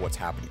scared of what's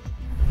happening.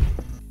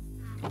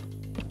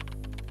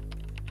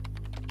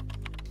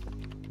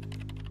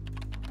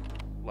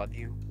 Love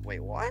you.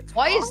 Wait, what?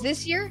 Why is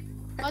this here?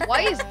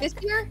 Why is this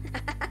here?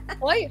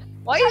 Why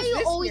is you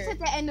this always here? at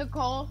the end of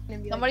call?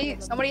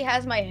 Somebody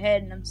has my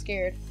head and I'm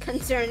scared.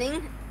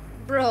 Concerning?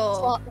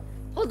 Bro.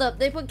 Hold up,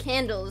 they put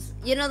candles.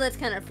 You know that's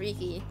kind of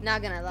freaky,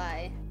 not gonna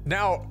lie.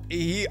 Now,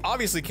 he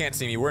obviously can't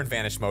see me. We're in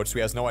vanish mode, so he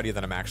has no idea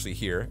that I'm actually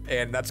here.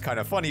 And that's kind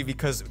of funny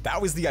because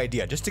that was the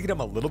idea, just to get him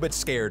a little bit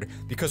scared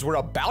because we're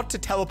about to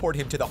teleport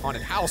him to the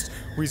haunted house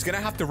where he's gonna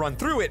have to run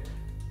through it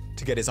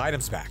to get his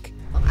items back.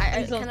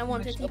 I kind of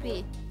want to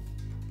TP.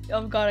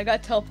 Oh god, I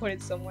got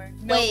teleported somewhere.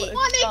 No,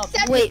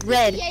 Wait,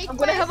 Red. I'm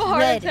gonna have a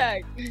heart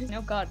attack.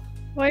 No god.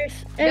 Where's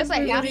read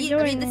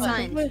the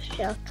signs.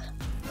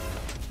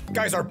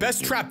 Guys, our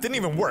best trap didn't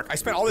even work. I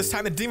spent all this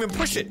time and didn't even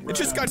push it. It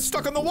just got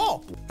stuck on the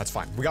wall. That's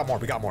fine. We got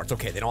more. It's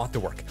okay. They don't have to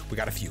work. We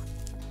got a few.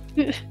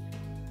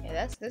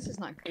 Yeah, this is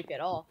not creepy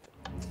at all.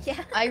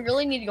 Yeah. I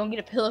really need to go get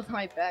a pillow for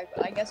my back,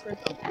 but I guess we're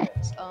going to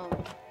this.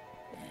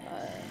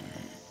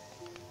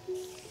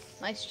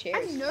 Nice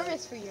chairs. I'm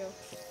nervous for you.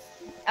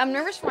 I'm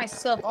nervous for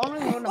myself. I don't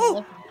really know what I'm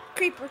looking for.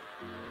 Creeper.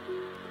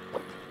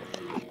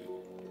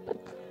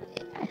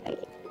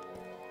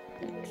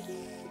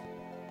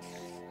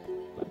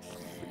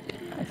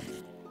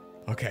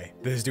 Okay,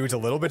 this dude's a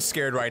little bit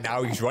scared right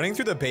now. He's running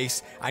through the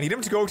base. I need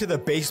him to go to the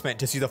basement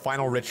to see the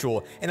final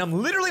ritual, and I'm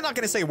literally not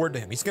gonna say a word to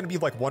him. He's gonna be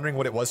like wondering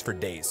what it was for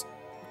days.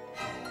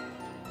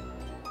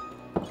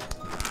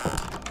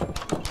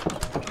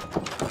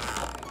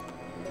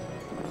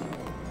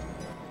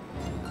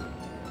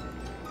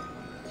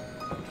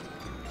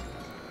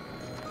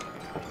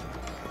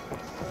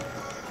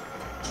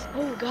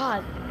 Oh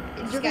god.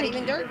 It just got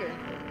even darker.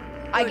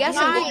 I guess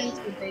I'm going Guys.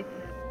 into the basement.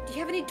 Do you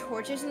have any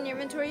torches in your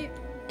inventory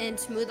and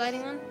smooth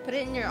lighting on? Put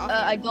it in your office.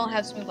 I don't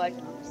have smooth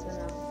lighting on, so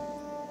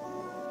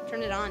no.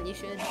 Turn it on, you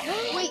should.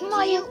 Wait,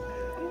 Maya!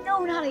 No,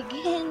 not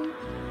again!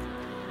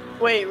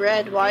 Wait,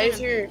 Red, why is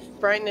your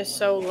brightness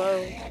so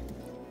low?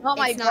 Not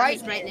my It's not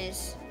his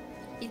brightness. brightness.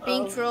 He's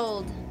being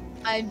trolled.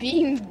 I'm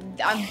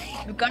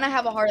gonna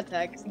have a heart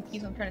attack because he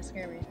keeps on trying to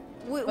scare me.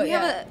 We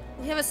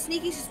have a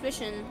sneaky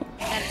suspicion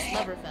that it's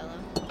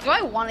LoverFella. Do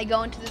I want to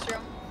go into this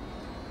room?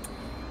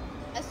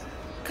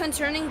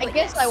 Concerning. I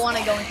guess I want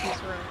to go into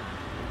this room.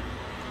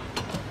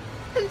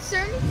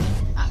 Concerning.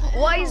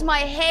 Why is my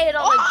head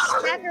all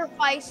like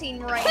sacrificing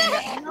right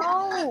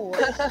now?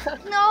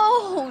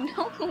 No,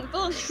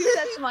 don't do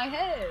that to my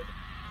head.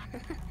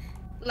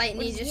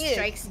 Lightning just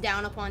strikes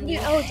down upon you.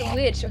 Oh, it's a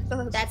witch.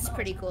 That's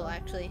pretty cool,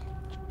 actually.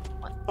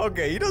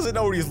 Okay, he doesn't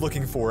know what he's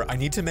looking for. I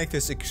need to make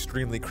this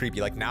extremely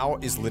creepy. Like now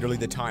is literally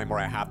the time where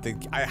I have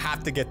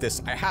to get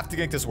this. I have to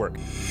make this work.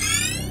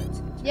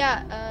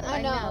 Yeah,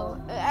 I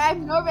know.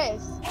 I'm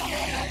nervous.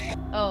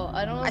 Oh,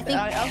 I don't know.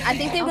 I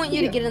think they want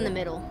you to get in the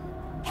middle.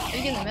 Are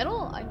you in the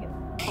middle? I get.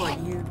 Oh,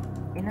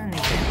 you're not.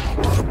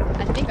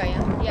 I think I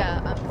am.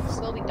 Yeah, I'm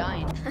slowly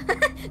dying.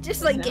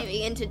 Just like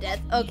giving into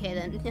death. Okay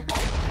then.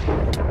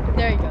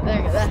 There you go. There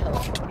you go. That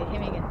helps. Okay, hit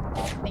me again.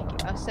 Thank you.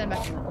 I'll send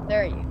back in the middle.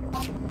 There you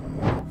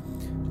go.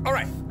 All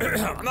right,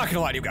 I'm not gonna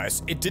lie to you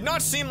guys. It did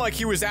not seem like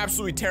he was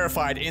absolutely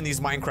terrified in these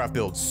Minecraft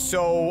builds,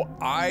 so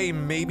I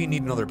maybe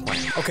need another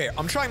plan. Okay,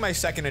 I'm trying my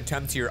second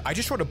attempt here. I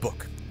just wrote a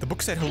book. The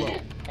book said hello.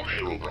 I'm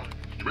Herobrine.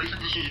 You may think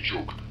this is a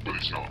joke, but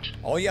it's not.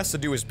 All he has to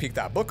do is pick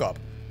that book up,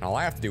 and all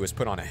I have to do is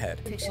put on a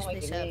head.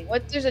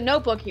 What? There's a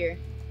notebook here.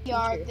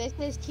 This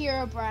is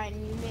Herobrine.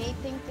 You may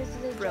think this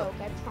is a joke.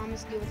 I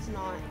promise you it's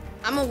not.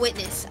 I'm a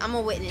witness. I'm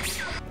a witness.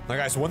 Now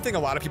guys, one thing a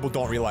lot of people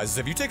don't realize is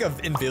if you take an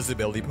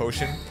invisibility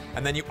potion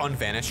and then you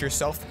unvanish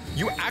yourself,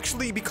 you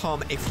actually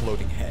become a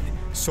floating head.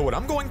 So what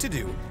I'm going to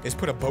do is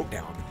put a boat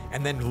down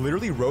and then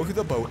literally row through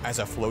the boat as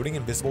a floating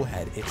invisible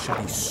head. It should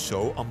be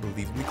so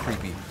unbelievably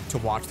creepy to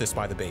watch this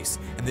by the base.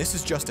 And this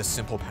is just a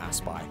simple pass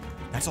by.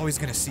 That's all he's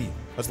gonna see.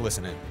 Let's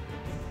listen in.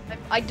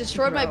 I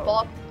destroyed my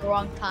block at the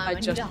wrong time. I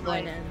just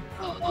went in.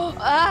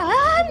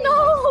 Ah,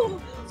 no!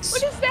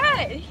 What is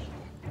that?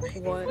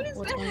 What is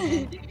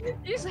that?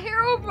 There's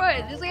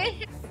Herobrine. There's like a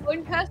hit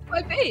going past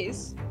my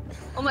base.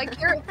 Oh my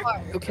carrot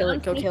farm. Go kill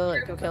it, go kill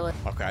it, go kill it.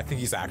 Okay, I think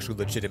he's actually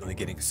legitimately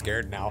getting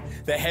scared now.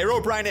 The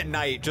Herobrine at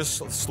night just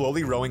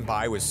slowly rowing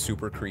by was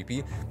super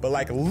creepy, but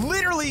like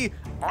literally,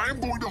 I'm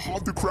going to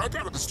hog the crap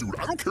out of this dude.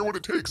 I don't care what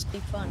it takes. Be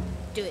fun.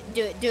 Do it.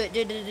 Do it. Do it.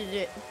 Do it. Do it. Do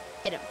it.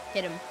 Hit him.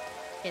 Hit him.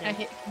 Hit him. I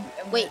hit.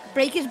 Wait.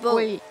 Break his boat.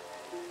 Wait.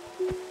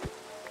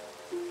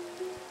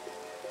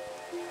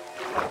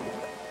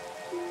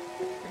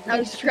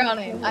 I'm just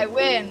drowning. I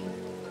win.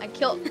 I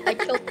killed him. I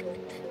killed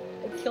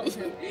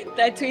him.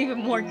 That's even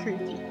more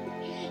creepy.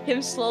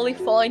 Him slowly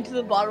falling to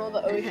the bottom of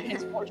the ocean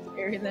is more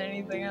scary than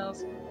anything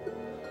else.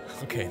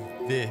 okay,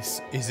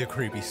 this is a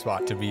creepy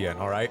spot to be in,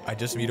 all right? I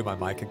just muted my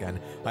mic again.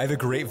 I have a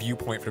great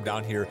viewpoint from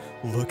down here.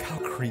 Look how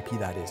creepy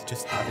that is,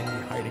 just having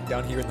me hiding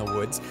down here in the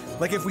woods.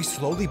 Like, if we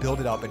slowly build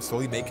it up and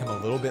slowly make him a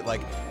little bit,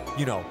 like,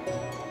 you know,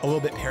 a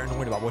little bit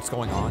paranoid about what's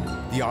going on,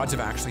 the odds of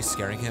actually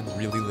scaring him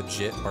really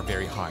legit are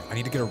very high. I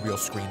need to get a real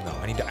scream, though.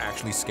 I need to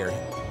actually scare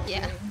him.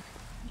 Yeah.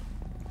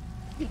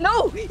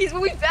 No! He's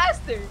moving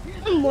faster!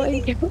 Oh my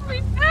He's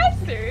moving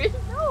faster!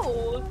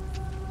 No!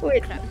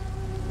 Wait.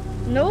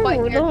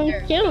 No,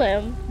 don't kill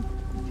him.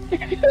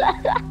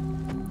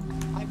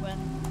 I win.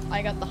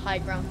 I got the high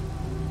ground.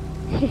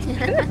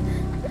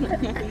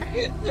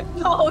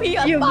 No, he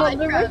got the high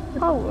ground.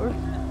 Power.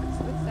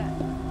 What's that?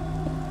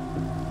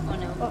 Oh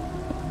no.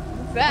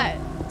 What's that?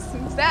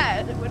 What's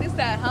that? What is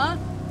that, huh?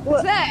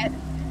 What's that?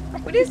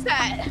 What is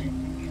that?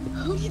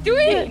 What are you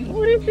doing?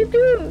 What is he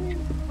doing?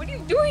 What are you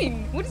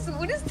doing? What is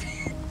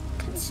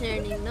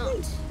Concerning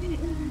not.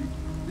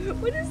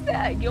 What is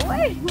that? Get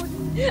away!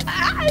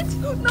 Ah,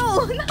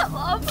 no, not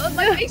lava.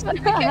 My face is on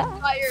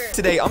fire.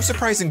 Today, I'm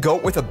surprising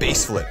Goat with a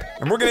base flip.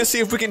 And we're gonna see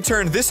if we can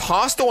turn this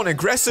hostile and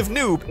aggressive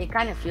noob. It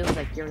kind of feels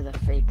like you're the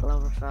fake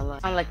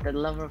LoverFella. I'm like the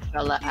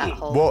LoverFella at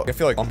home. Well, I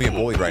feel like I'm being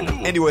bullied right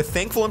now. Into a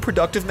thankful and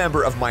productive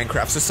member of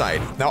Minecraft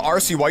society. Now,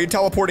 RC, while you're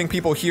teleporting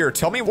people here,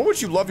 tell me, what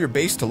would you love your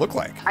base to look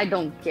like? I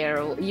don't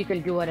care. You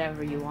can do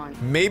whatever you want.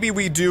 Maybe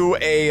we do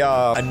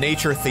a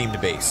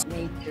nature-themed base.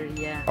 Nature,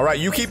 yeah. All right,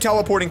 you keep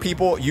teleporting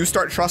people. You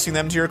start trusting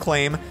them to your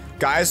claim.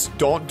 Guys,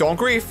 don't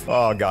grief.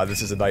 Oh god,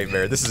 this is a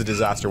nightmare. This is a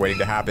disaster waiting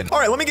to happen. All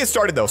right, let me get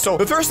started though. So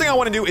the first thing I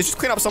want to do is just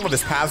clean up some of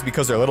his paths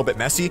because they're a little bit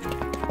messy.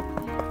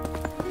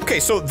 Okay,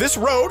 so this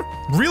road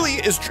really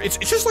is, it's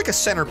just like a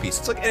centerpiece.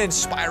 It's like an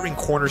inspiring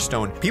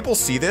cornerstone. People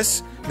see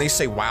this and they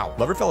say, wow,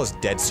 LoverFella is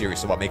dead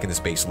serious about making this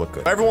base look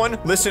good. Everyone,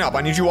 listen up.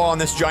 I need you all on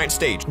this giant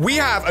stage. We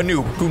have a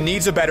noob who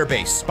needs a better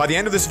base. By the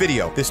end of this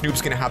video, this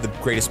noob's gonna have the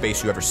greatest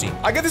base you've ever seen.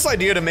 I got this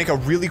idea to make a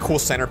really cool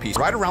centerpiece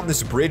right around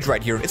this bridge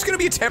right here. It's gonna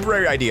be a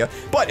temporary idea,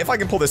 but if I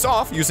can pull this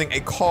off using a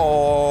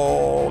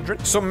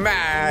cauldron, some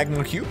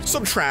magma cubes,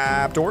 some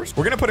trapdoors,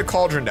 we're gonna put a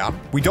cauldron down.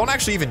 We don't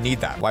actually even need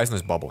that. Why isn't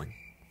this bubbling?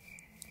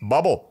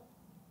 Bubble.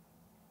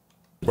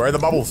 Where are the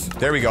bubbles?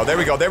 There we go, there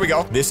we go, there we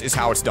go. This is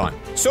how it's done.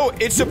 So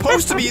it's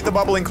supposed to be the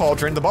bubbling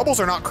cauldron. The bubbles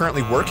are not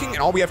currently working, and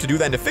all we have to do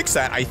then to fix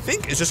that, I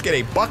think, is just get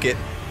a bucket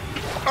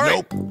All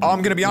right,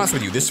 I'm gonna be honest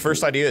with you. This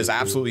first idea is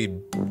absolutely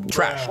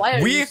trash. Why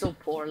are you so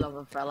poor,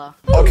 LoverFella?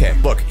 Okay,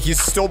 look, he's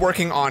still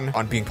working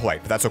on being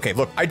polite, but that's okay.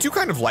 Look, I do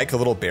kind of like the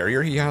little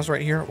barrier he has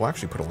right here. We'll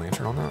actually put a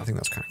lantern on that. I think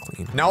that's kind of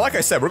clean. Now, like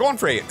I said, we're going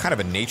for a kind of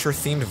a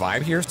nature-themed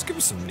vibe here. Let's give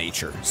us some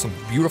nature, some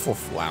beautiful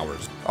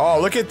flowers. Oh,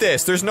 look at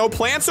this. There's no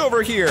plants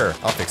over here.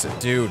 I'll fix it.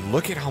 Dude,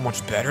 look at how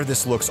much better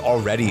this looks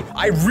already.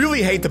 I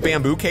really hate the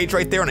bamboo cage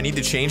right there, and I need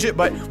to change it,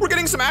 but we're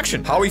getting some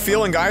action. How are we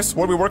feeling, guys?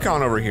 What are we working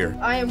on over here?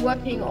 I am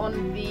working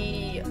on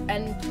the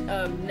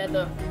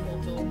nether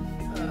portal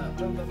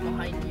over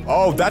behind you.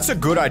 Oh, that's a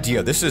good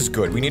idea. This is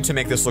good. We need to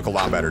make this look a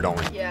lot better, don't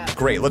we? Yeah.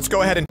 Great. Let's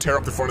go ahead and tear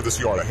up the front of this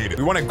yard. I hate it.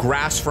 We want a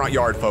grass front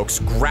yard, folks.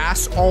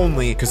 Grass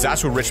only, because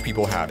that's what rich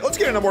people have. Let's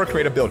get in a more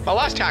creative build. My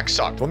last hack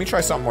sucked. Let me try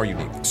something more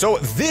unique. So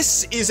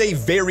this is a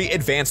very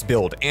advanced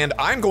build, and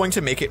I'm going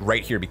to make it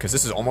right here because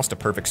this is almost a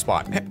perfect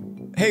spot.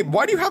 Hey,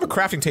 why do you have a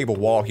crafting table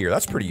wall here?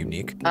 That's pretty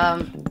unique.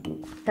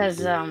 Because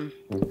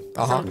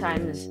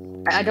sometimes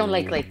I don't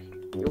like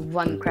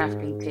one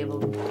crafting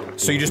table.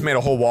 So you just made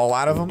a whole wall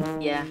out of them?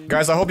 Yeah.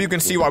 Guys, I hope you can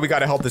see why we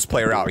gotta help this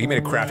player out. He made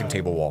a crafting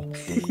table wall.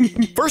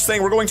 First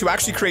thing, we're going to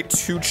actually create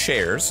 2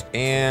 chairs,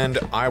 and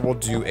I will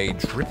do a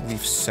drip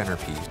leaf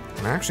centerpiece.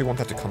 And I actually want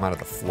that to come out of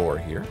the floor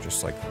here,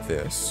 just like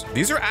this.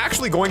 These are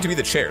actually going to be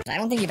the chairs. I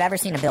don't think you've ever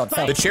seen a build.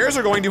 So. The chairs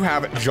are going to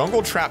have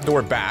jungle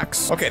trapdoor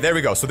backs. Okay, there we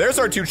go. So there's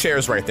our 2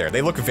 chairs right there.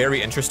 They look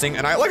very interesting.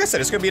 And like I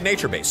said, it's gonna be a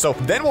nature base. So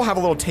then we'll have a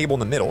little table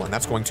in the middle, and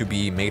that's going to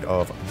be made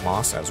of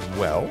moss as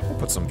well. We'll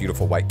put some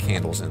beautiful white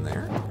candles in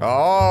there.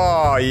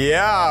 Oh,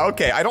 yeah.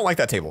 Okay, I don't like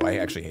that table. I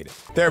actually hate it.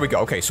 There we go.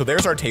 Okay, so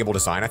there's our table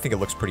design. I think it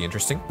looks pretty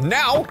interesting.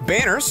 Now,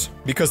 banners,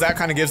 because that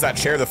kind of gives that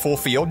chair the full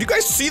feel. Do you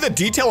guys see the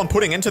detail I'm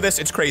putting into this?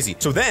 It's crazy.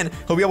 So then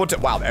he'll be able to,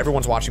 wow,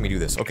 everyone's watching me do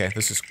this. Okay,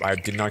 this is, I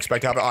did not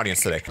expect to have an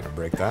audience today. Gonna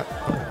break that.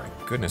 Oh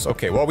my goodness.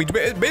 Okay, well, we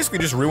basically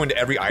just ruined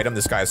every item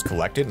this guy's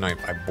collected, and I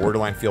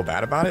borderline feel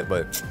bad about it,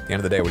 but at the end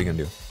of the day, what are you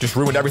gonna do? Just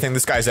ruined everything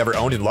this guy's ever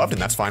owned and loved,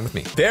 and that's fine with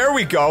me. There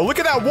we go. Look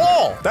at that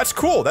wall. That's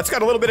cool. That's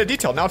got a little bit of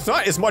detail. Now, it's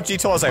not as much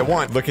detail as I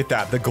want. Look at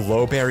that. The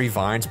glowberry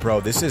vines, bro.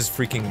 This is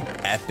freaking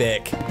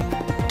epic.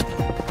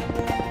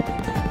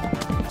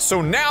 So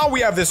now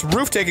we have this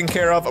roof taken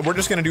care of. We're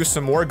just gonna do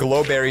some more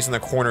glowberries in the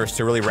corners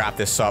to really wrap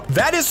this up.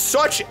 That is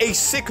such a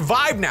sick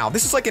vibe now.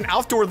 This is like an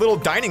outdoor little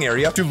dining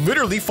area to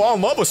literally fall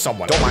in love with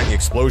someone. Don't mind the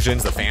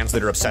explosions, the fans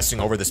that are obsessing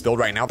over this build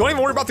right now. Don't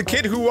even worry about the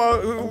kid who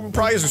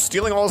probably is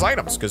stealing all his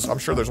items, because I'm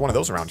sure there's one of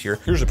those around here.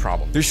 Here's the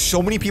problem. There's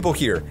so many people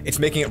here. It's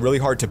making it really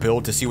hard to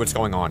build to see what's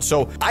going on.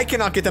 So I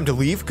cannot get them to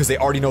leave because they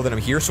already know that I'm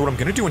here. So what I'm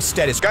gonna do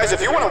instead is, guys,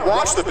 if you wanna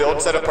watch the build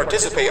instead of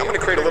participate, I'm gonna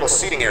create a little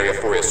seating area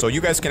for you. So you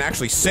guys can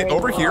actually sit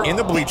over here in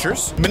the bleachers.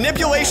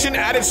 Manipulation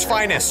at its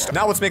finest.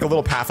 Now let's make a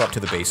little path up to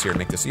the base here and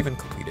make this even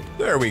completed.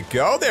 There we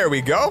go, there we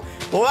go.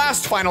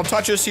 Last final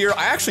touches here.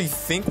 I actually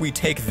think we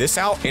take this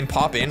out and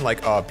pop in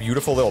like a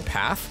beautiful little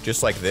path,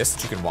 just like this,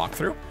 that you can walk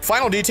through.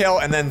 Final detail,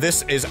 and then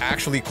this is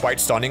actually quite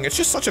stunning. It's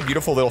just such a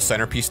beautiful little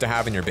centerpiece to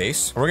have in your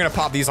base. And we're gonna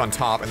pop these on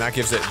top, and that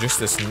gives it just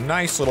this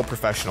nice little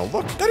professional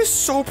look. That is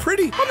so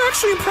pretty. I'm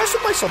actually impressed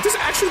with myself. This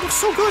actually looks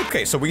so good.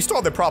 Okay, so we still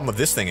have the problem of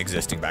this thing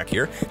existing back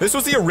here. This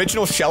was the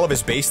original shell of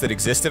his base that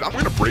existed. I'm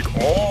gonna break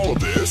all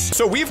of this.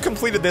 So we've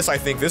completed this, I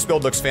think. This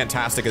build looks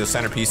fantastic as a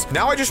centerpiece.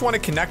 Now I just want to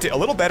connect it a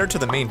little better to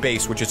the main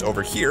base, which is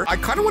over here. I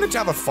kind of wanted to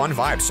have a fun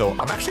vibe, so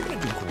I'm actually going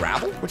to do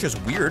gravel, which is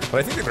weird, but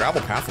I think the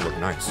gravel path will look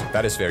nice.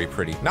 That is very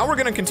pretty. Now we're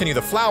going to continue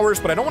the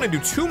flowers, but I don't want to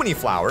do too many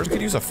flowers. We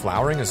could use a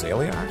flowering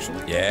azalea,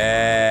 actually.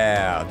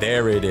 Yeah,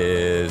 there it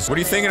is. What are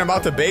you thinking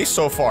about the base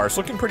so far? It's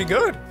looking pretty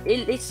good.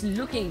 It's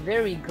looking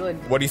very good.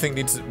 What do you think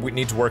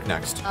needs work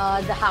next?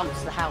 The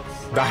house.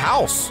 The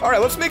house. All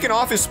right, let's make an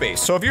office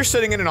space. So if you're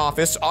sitting in an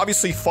office,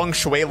 obviously feng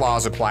shui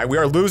laws apply. We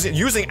are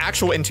using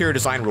actual interior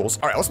design rules.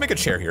 All right, let's make a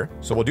chair here.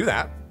 So we'll do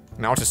that.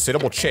 Now it's a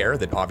sittable chair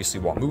that obviously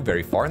won't move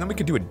very far, and then we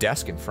can do a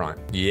desk in front.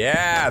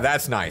 Yeah,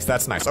 that's nice,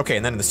 that's nice. Okay,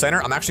 and then in the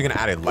center, I'm actually gonna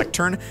add a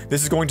lectern.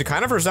 This is going to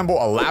kind of resemble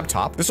a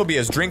laptop. This will be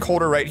his drink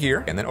holder right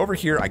here. And then over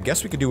here, I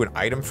guess we could do an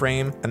item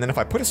frame. And then if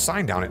I put a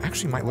sign down, it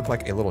actually might look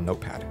like a little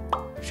notepad.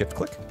 Shift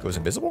click, goes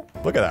invisible.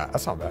 Look at that,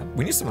 that's not bad.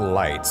 We need some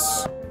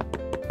lights.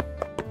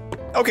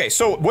 Okay,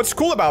 so what's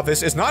cool about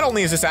this is not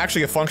only is this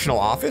actually a functional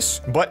office,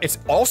 but it's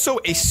also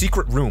a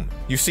secret room.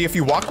 You see, if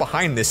you walk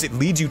behind this, it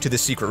leads you to the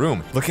secret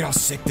room. Look at how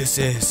sick this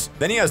is.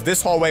 Then he has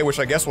this hallway, which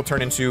I guess will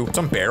turn into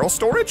some barrel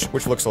storage,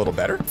 which looks a little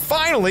better.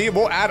 Finally,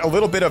 we'll add a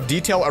little bit of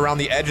detail around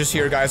the edges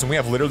here, guys, and we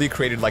have literally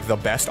created like the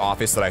best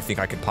office that I think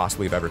I could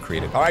possibly have ever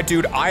created. All right,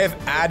 dude, I have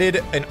added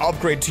an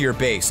upgrade to your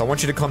base. I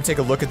want you to come take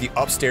a look at the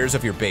upstairs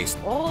of your base.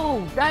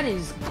 Oh, that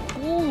is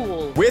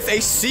cool. With a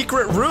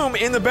secret room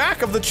in the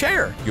back of the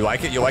chair. You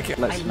like it? You like it?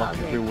 Let's lock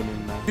everyone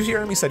in now. You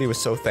hear him? He said he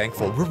was so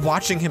thankful. We're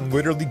watching him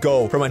literally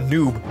go from a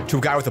noob to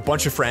a guy with a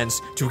bunch of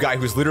friends to a guy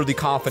who's literally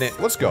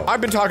confident. Let's go.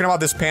 I've been talking about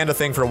this panda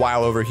thing for a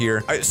while over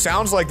here. It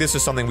sounds like this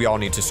is something we all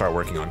need to start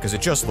working on because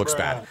it just looks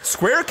bad.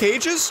 Square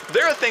cages,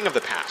 they're a thing of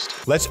the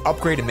past. Let's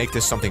upgrade and make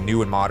this something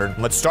new and modern.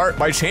 Let's start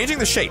by changing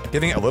the shape,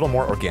 giving it a little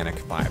more organic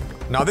vibe.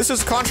 Now this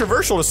is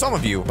controversial to some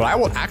of you, but I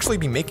will actually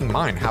be making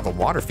mine have a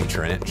water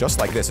feature in it, just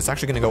like this. It's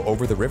actually gonna go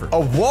over the river. A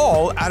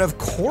wall out of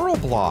coral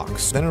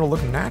blocks. Then it'll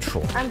look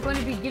natural. I'm going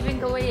to be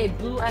giving away a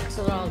blue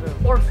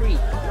axolotl for free.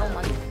 No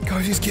money.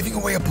 Guys, he's giving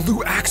away a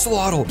blue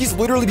axolotl. He's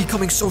literally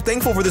becoming so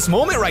thankful for this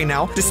moment right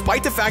now.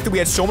 Despite the fact that we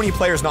had so many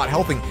players not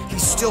helping,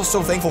 he's still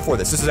so thankful for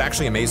this. This is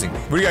actually amazing.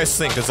 What do you guys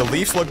think? Does the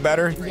leaves look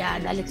better? Yeah,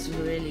 that looks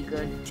really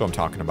good. That's what I'm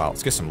talking about.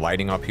 Let's get some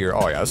lighting up here.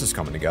 Oh yeah, this is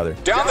coming together.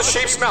 Down the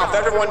sheep's mouth.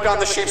 Everyone down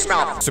the sheep's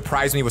mouth.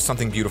 Surprise me with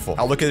something beautiful.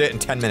 I'll look at it in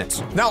 10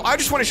 minutes. Now, I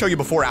just want to show you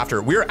before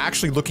after. We're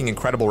actually looking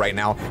incredible right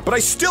now, but I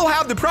still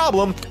have the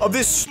problem of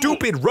this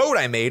stupid road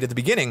I made at the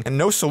beginning and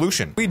no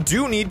solution. We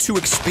do need to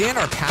expand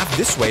our path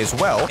this way as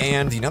well,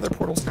 and the nether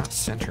portal's not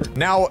centered.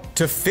 Now,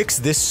 to fix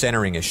this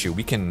centering issue,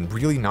 we can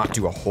really not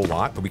do a whole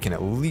lot, but we can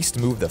at least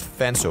move the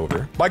fence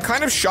over. By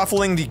kind of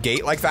shuffling the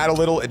gate like that a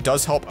little, it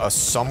does help us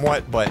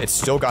somewhat, but it's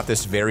still got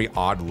this very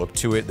odd look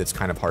to it that's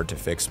kind of hard to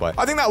fix, but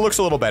I think that looks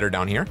a little better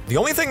down here. The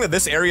only thing that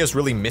this area is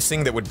really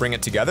missing that would bring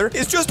it together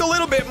is just a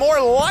little bit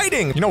more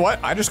lighting. You know what?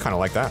 I just kind of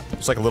like that.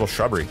 It's like a little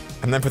shrubbery.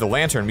 And then for the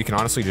lantern, we can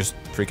honestly just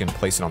freaking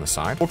place it on the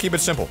side. We'll keep it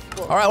simple.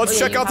 All right, let's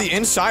check out the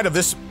inside of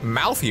this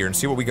mouth here and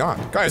see what we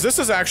got. Guys, this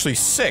is actually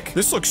sick.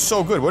 This looks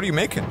so good. What are you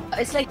making?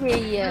 It's like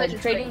a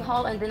trading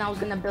hall, and then I was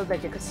gonna build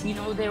like a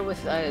casino there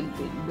with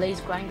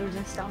blaze grinders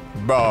and stuff.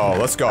 Bro,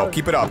 let's go.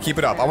 Keep it up. Keep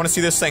it up. I want to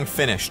see this thing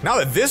finished. Now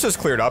that this is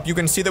cleared up, you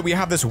can see that we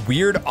have this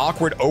weird,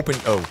 awkward open...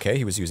 Okay,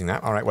 he was using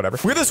that. All right, whatever.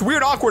 We have this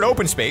weird, awkward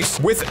open space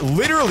with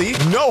literally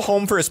no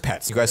home for his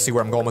pets. You guys see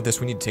where I'm going with this?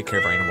 We need to take care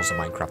of our animals in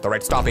Minecraft. All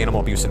right, stop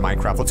animal abuse in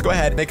Minecraft. Let's go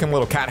ahead, make him a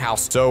little cat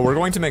house. So we're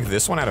going to make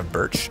this one out of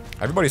birch.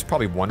 Everybody's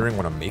probably wondering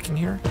what I'm making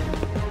here.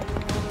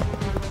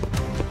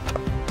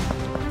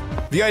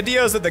 The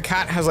idea is that the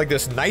cat has like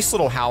this nice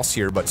little house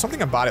here, but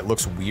something about it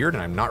looks weird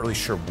and I'm not really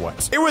sure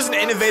what. It was an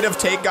innovative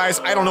take, guys.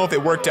 I don't know if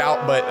it worked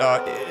out,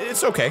 but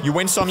it's okay. You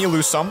win some, you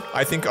lose some.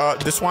 I think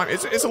this one,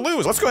 it's a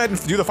lose. Let's go ahead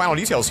and do the final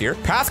details here.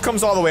 Path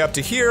comes all the way up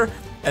to here.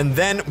 And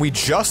then we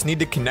just need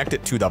to connect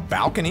it to the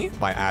balcony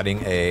by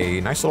adding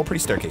a nice little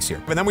pretty staircase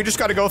here. And then we just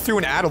got to go through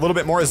and add a little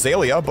bit more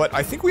azalea, but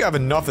I think we have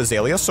enough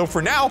azalea. So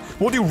for now,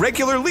 we'll do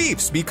regular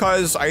leaves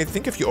because I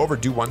think if you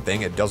overdo one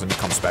thing, it doesn't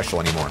become special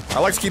anymore. I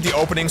like to keep the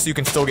opening so you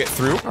can still get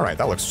through. All right,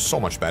 that looks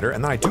so much better.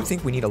 And then I do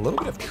think we need a little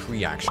bit of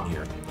tree action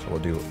here. So we'll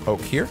do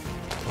oak here.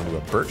 We'll do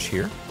a birch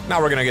here. Now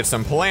we're gonna get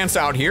some plants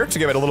out here to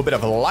give it a little bit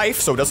of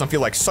life so it doesn't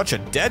feel like such a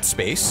dead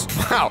space.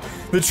 Wow,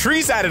 the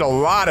trees added a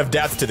lot of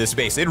depth to this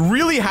base. It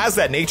really has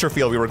that nature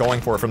feel we were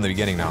going for from the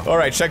beginning now. All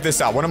right, check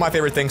this out. One of my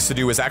favorite things to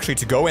do is actually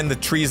to go in the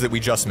trees that we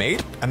just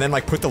made and then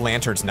like put the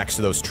lanterns next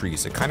to those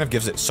trees. It kind of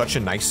gives it such a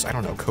nice, I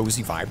don't know,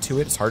 cozy vibe to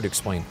it. It's hard to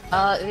explain.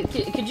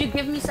 Could you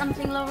give me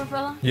something,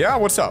 LoverFella? Yeah,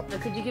 what's up?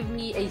 Could you give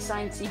me a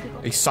signed sea pickle?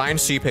 A signed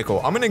sea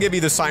pickle. I'm gonna give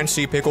you the signed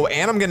sea pickle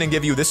and I'm gonna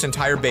give you this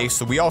entire base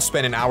that we all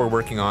spent an hour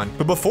working on.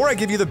 But before I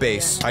give you the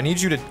base, I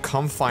need you to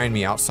come find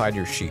me outside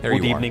your sheet. There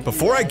you are.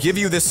 Before I give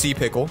you this sea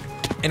pickle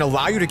and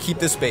allow you to keep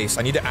this base,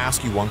 I need to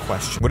ask you one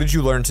question. What did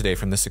you learn today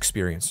from this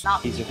experience?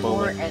 Not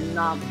poor and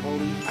not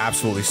bully.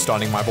 Absolutely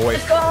stunning, my boy.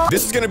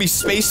 This is gonna be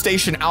Space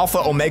Station Alpha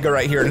Omega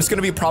right here, and it's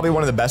gonna be probably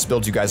one of the best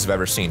builds you guys have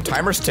ever seen.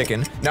 Timer's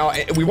ticking. Now,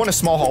 we want a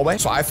small hallway,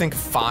 so I think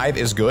 5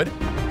 is good.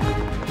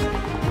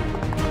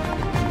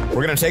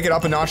 We're gonna take it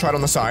up a notch right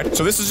on the side.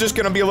 So this is just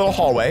gonna be a little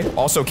hallway.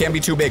 Also, can't be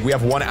too big. We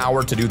have 1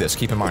 hour to do this,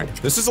 keep in mind.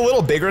 This is a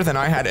little bigger than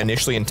I had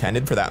initially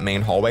intended for that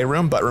main hallway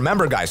room, but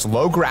remember guys,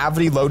 low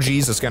gravity, low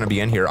G's is gonna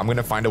be in here. I'm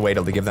gonna find a way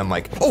to give them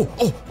like, oh,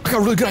 I got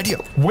a really good idea.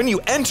 When you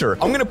enter,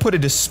 I'm gonna put a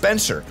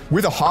dispenser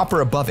with a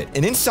hopper above it,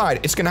 and inside,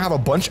 it's gonna have a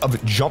bunch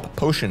of jump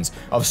potions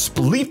of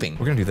spleeping.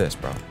 We're gonna do this,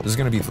 bro. This is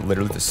gonna be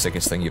literally the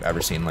sickest thing you've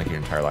ever seen in like your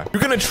entire life.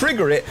 You're gonna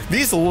trigger it,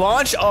 these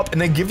launch up and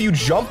they give you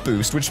jump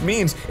boost, which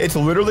means it's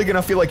literally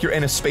gonna feel like you're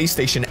in a space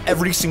station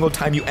every single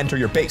time you enter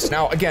your base.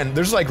 Now, again,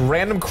 there's like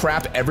random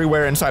crap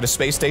everywhere inside of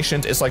space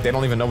stations. It's like they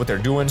don't even know what they're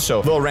doing. So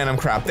little random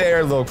crap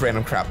there, little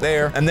random crap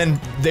there. And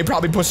then they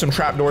probably put some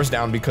trapdoors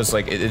down because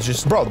like it's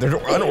just, bro, they're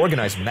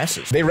unorganized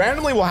messes. They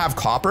randomly will have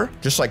copper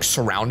just like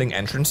surrounding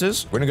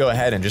entrances. We're gonna go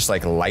ahead and just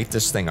like light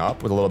this thing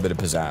up with a little bit of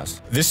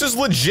pizzazz. This is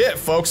legit,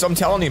 folks. I'm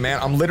telling you, man,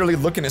 I'm literally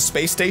looking at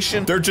space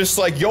station. They're just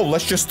like, yo,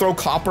 let's just throw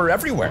copper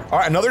everywhere. All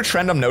right, another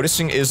trend I'm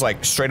noticing is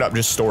like straight up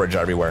just storage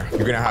everywhere.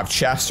 You're gonna have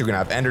chests, you're gonna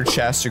have ender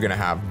chests, you're gonna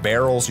have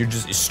barrels, you're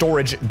just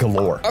storage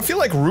galore. I feel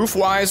like roof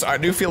wise, I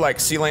do feel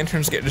like sea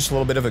lanterns get just a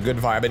little bit of a good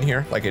vibe in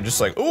here. Like it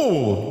just like,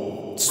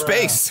 ooh,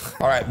 space.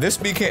 All right,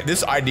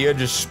 this idea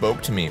just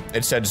spoke to me.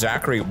 It said,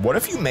 Zachary, what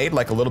if you made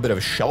like a little bit of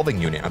a shelving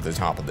unit at the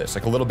top of this?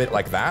 Like a little bit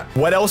like that.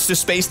 What else do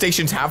space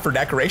stations have for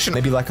decoration?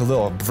 Maybe like a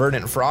little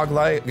verdant frog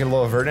light. Get a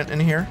little verdant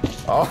in here.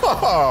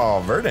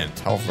 Oh, verdant.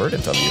 How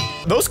verdant of you.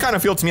 Those kind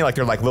of feel to me like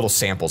they're like little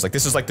samples. Like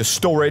this is like the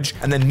storage.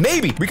 And then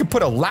maybe we could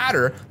put a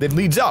ladder that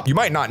leads up. You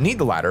might not need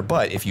the ladder,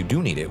 but if you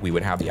do need it, we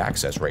would have the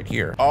access right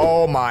here.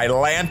 Oh my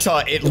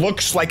Lanta, it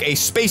looks like a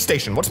space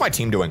station. What's my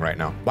team doing right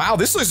now? Wow,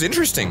 this looks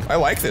interesting. I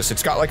like this. It's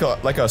It's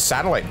got like a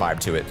satellite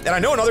vibe to it. And I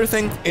know another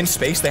thing, in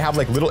space, they have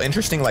like little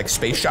interesting like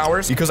space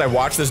showers because I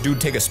watched this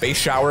dude take a space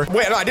shower.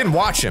 Wait, no, I didn't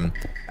watch him.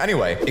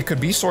 Anyway, it could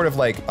be sort of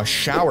like a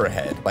shower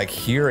head, like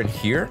here and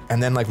here.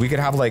 And then like we could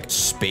have like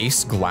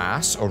space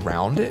glass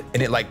around it.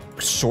 And it like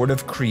sort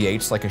of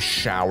creates like a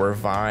shower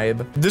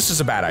vibe. This is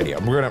a bad idea.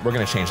 We're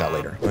gonna change that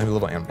later. Maybe a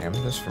little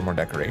amethyst for more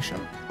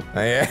decoration.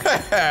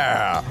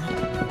 Yeah.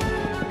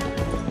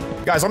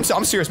 Guys,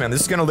 I'm serious, man.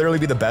 This is gonna literally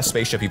be the best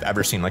spaceship you've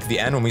ever seen. Like, the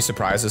end when we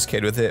surprise this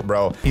kid with it,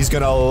 bro, he's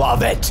gonna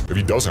love it. If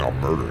he doesn't, I'll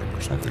murder him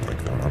or something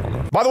like that. I don't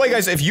know. By the way,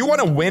 guys, if you want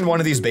to win one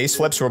of these base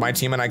flips where my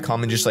team and I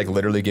come and just like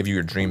literally give you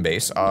your dream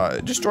base,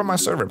 just join my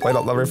server,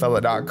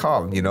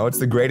 play.loverfella.com. You know, it's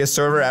the greatest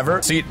server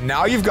ever. See,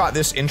 now you've got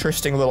this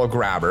interesting little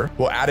grabber.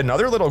 We'll add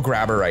another little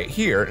grabber right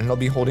here, and it'll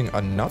be holding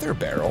another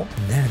barrel.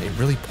 And then it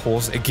really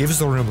pulls, it gives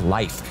the room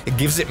life. It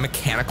gives it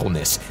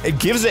mechanicalness. It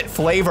gives it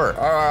flavor.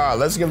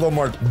 Let's get a little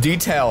more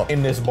detail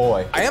in this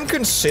boy. I am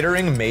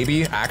considering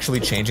maybe actually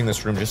changing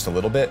this room just a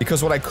little bit,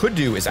 because what I could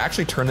do is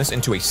actually turn this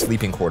into a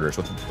sleeping quarters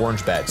with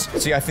orange beds.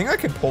 See, I think I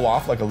could pull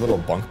off like a little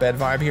bunk bed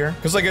vibe here.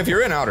 Because like if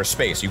you're in outer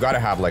space, you got to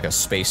have like a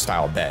space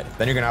style bed.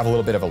 Then you're gonna have a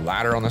little bit of a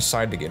ladder on the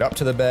side to get up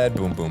to the bed.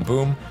 Boom, boom,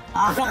 boom.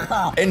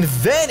 And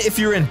then if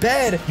you're in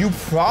bed, you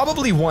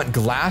probably want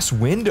glass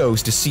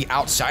windows to see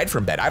outside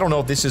from bed. I don't know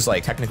if this is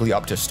like technically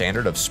up to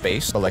standard of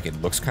space, but like it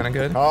looks kind of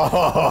good.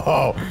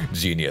 Oh,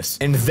 genius.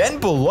 And then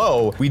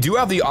below, we do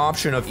have the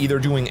option of either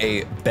doing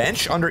a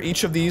bench under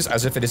each of these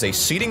as if it is a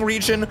seating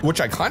region,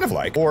 which I kind of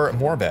like, or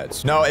more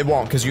beds. No, it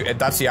won't, because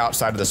that's the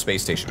outside of the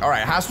space station. All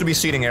right, it has to be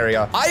seating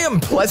area. I am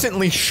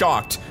pleasantly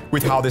shocked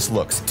with how this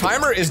looks.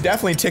 Timer is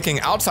definitely ticking.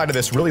 Outside of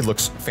this really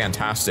looks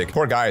fantastic.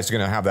 Poor guy is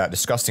gonna have that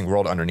disgusting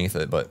world underneath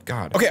it, but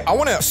God. Okay, I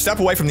wanna step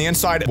away from the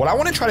inside. What I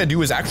wanna try to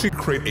do is actually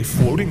create a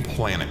floating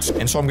planet.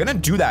 And so I'm gonna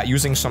do that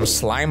using some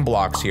slime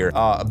blocks here.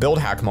 A build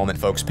hack moment,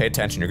 folks. Pay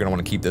attention, you're gonna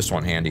wanna keep this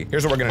one handy.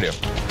 Here's what we're gonna do.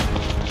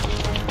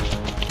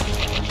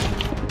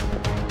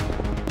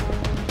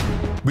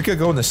 We could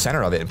go in the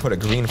center of it and put a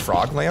green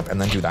frog lamp and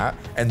then do that.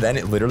 And then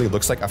it literally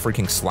looks like a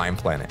freaking slime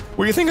planet.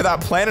 What do you think of that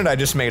planet I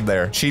just made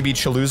there? Chibi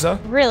Chaluza?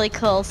 Really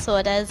cool, so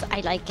it is. I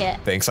like it.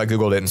 Thanks, I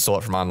Googled it and stole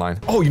it from online.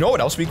 Oh, you know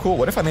what else would be cool?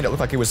 What if I made it look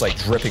like it was like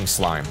dripping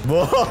slime?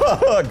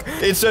 Look,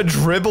 it's a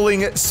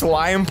dribbling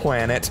slime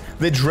planet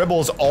that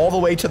dribbles all the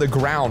way to the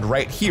ground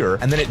right here.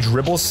 And then it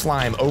dribbles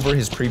slime over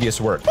his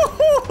previous work.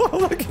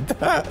 Look at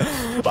that.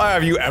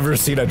 Have you ever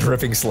seen a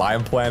dripping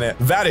slime planet?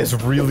 That is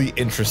really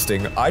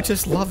interesting. I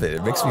just love it.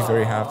 It makes me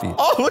very happy.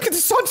 Oh, look at the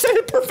sunset,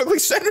 it's perfectly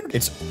centered.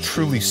 It's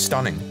truly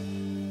stunning.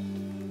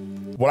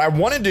 What I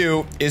want to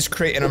do is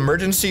create an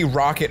emergency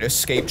rocket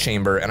escape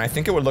chamber, and I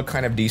think it would look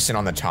kind of decent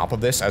on the top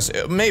of this as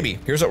maybe.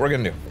 Here's what we're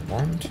gonna do.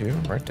 1, 2,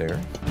 right there.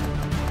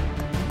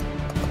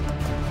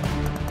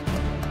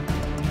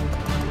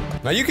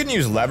 Now you can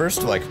use levers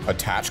to like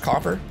attach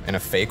copper in a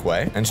fake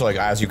way. And so like,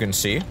 as you can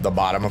see, the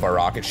bottom of our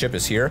rocket ship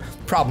is here.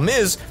 Problem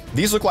is,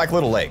 these look like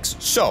little legs.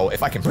 So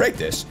if I can break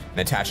this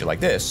and attach it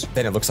like this,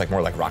 then it looks like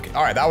more like rocket.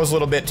 All right, that was a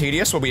little bit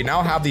tedious, but we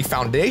now have the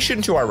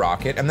foundation to our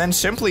rocket, and then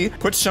simply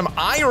put some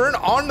iron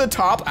on the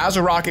top as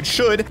a rocket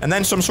should, and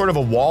then some sort of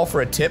a wall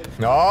for a tip.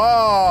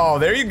 Oh,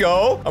 there you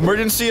go.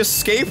 Emergency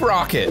escape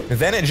rocket.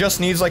 Then it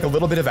just needs like a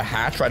little bit of a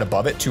hatch right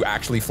above it to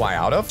actually fly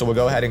out of. So we'll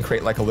go ahead and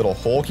create like a little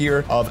hole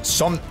here of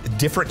some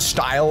different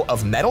style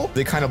of metal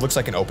that kind of looks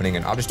like an opening,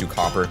 and I'll just do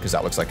copper because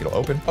that looks like it'll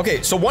open.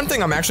 Okay, so one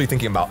thing I'm actually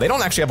thinking about, they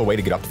don't actually have a way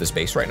to get up to this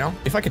base right now.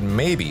 If I could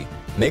maybe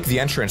make the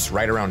entrance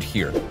right around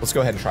here. Let's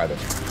go ahead and try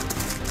this.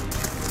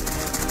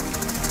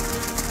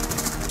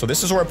 So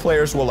this is where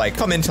players will like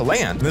come into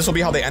land, and this will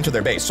be how they enter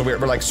their base. So we're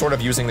like sort of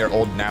using their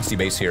old nasty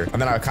base here.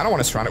 And then I kind of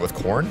want to surround it with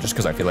corn just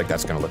because I feel like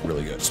that's going to look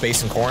really good.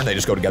 Space and corn, they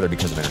just go together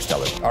because of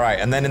Interstellar. All right,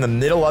 and then in the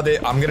middle of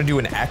it, I'm going to do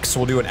an X.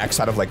 We'll do an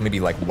X out of like maybe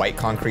like white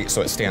concrete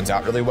so it stands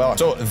out really well.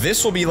 So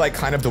this will be like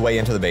kind of the way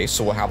into the base.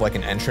 So we'll have like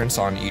an entrance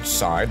on each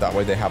side. That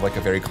way they have like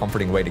a very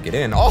comforting way to get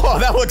in. Oh,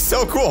 that looks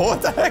so cool.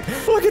 What the heck?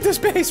 Look at this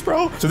base,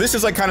 bro. So this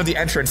is like kind of the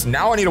entrance.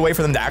 Now I need a way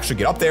for them to actually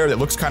get up there that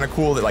looks kind of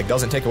cool, that like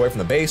doesn't take away from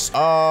the base.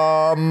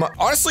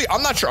 Honestly,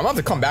 I'm not sure. I'm gonna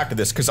have to come back to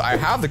this because I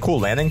have the cool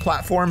landing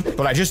platform,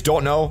 but I just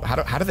don't know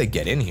how do they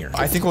get in here.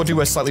 I think we'll do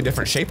a slightly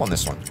different shape on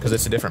this one because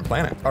it's a different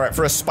planet. All right,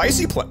 for a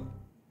spicy planet.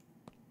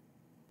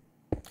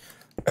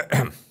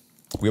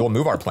 We will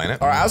move our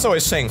planet. All right, as I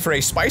was saying, for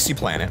a spicy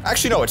planet,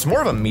 actually no, it's more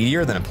of a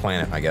meteor than a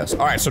planet, I guess.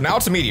 All right, so now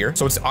it's a meteor,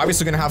 so it's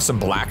obviously gonna have some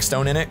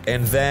blackstone in it,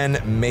 and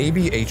then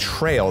maybe a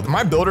trail.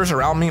 My builders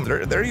around me,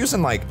 they're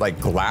using like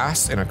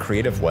glass in a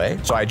creative way,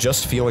 so I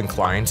just feel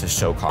inclined to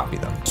so copy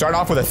them. Start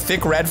off with a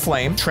thick red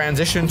flame,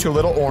 transition to a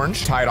little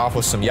orange, tie it off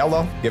with some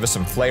yellow, give us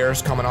some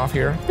flares coming off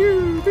here.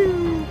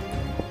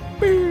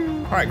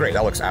 All right, great.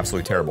 That looks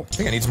absolutely terrible. I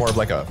think it needs more of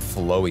like a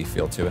flowy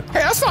feel to it.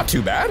 Hey, that's not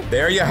too bad.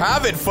 There you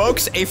have it,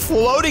 folks. A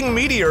floating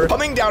meteor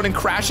coming down and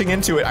crashing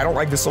into it. I don't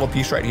like this little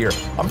piece right here.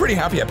 I'm pretty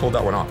happy I pulled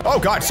that one off. Oh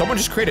God, someone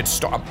just created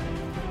stop.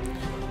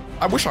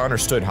 I wish I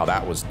understood how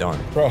that was done.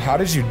 Bro, how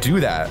did you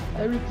do that?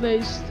 I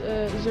replaced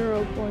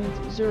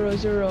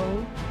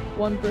 0.001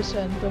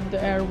 1% of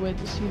the air with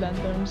sea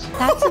lanterns.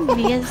 That's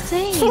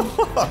amazing.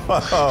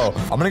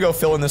 I'm gonna go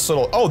fill in this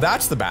little, oh,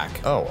 that's the back.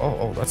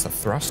 Oh, that's a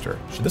thruster.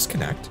 Should this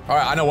connect? All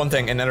right, I know one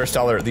thing, in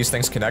Interstellar, these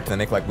things connect and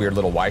they make like weird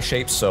little Y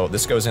shapes. So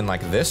this goes in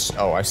like this.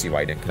 Oh, I see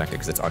why you didn't connect it,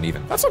 because it's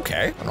uneven. That's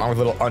okay. Nothing wrong with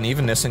a little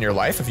unevenness in your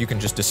life. If you can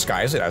just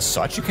disguise it as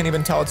such, you can't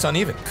even tell it's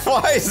uneven.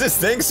 Why is this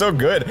thing so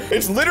good?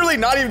 It's literally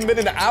not even been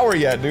an hour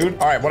yet, dude.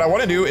 All right, what I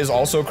wanna do is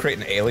also create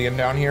an alien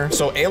down here.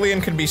 So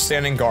alien can be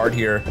standing guard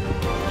here.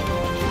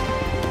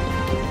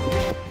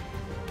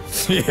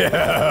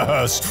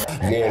 Yes!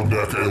 Long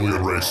neck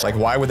alien race. Like,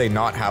 why would they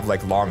not have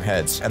like long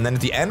heads? And then at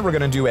the end, we're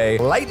gonna do a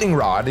lightning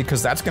rod,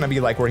 because that's gonna be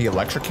like where he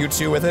electrocutes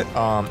you with it.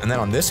 And then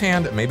on this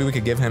hand, maybe we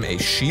could give him a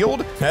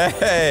shield.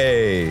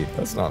 Hey,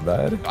 that's not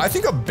bad. I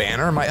think a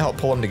banner might help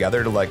pull him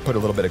together to like put a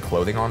little bit of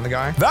clothing on the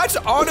guy. That's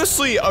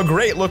honestly a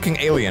great looking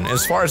alien.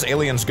 As far as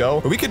aliens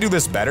go, but we could do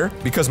this better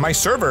because my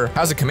server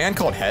has a command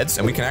called heads,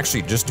 and we can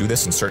actually just do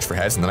this and search for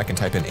heads, and then I can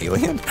type in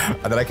alien,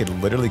 and then I could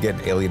literally get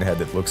an alien head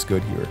that looks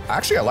good here.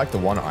 Actually, I like the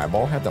one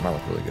eyeball head. That might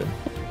look really good.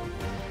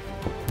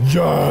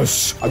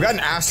 Yes! I've got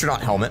an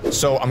astronaut helmet,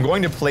 so I'm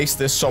going to place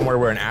this somewhere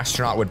where an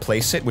astronaut would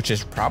place it, which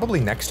is probably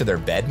next to their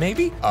bed,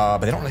 maybe? But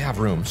they don't really have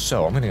room,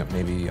 so I'm gonna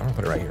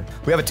put it right here.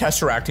 We have a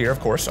tesseract here, of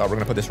course. We're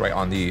gonna put this right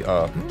on the,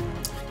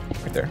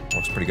 right there.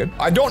 Looks pretty good.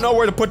 I don't know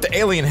where to put the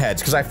alien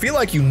heads because I feel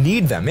like you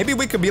need them. Maybe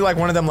we could be like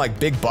one of them like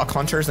big buck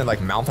hunters and like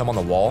mount them on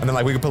the wall. And then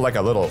like we could put like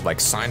a little like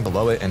sign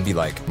below it and be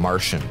like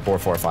Martian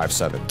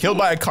 4457. Killed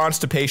by a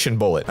constipation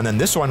bullet. And then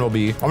this one will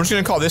be, I'm just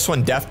gonna call this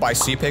one Death by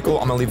Sea Pickle.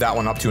 I'm gonna leave that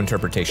one up to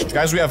interpretation.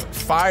 Guys, we have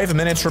 5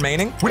 minutes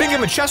remaining. We didn't give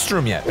them a chest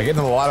room yet. I gave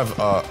them a lot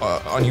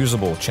of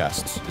unusable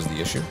chests is the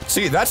issue.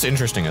 See, that's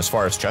interesting as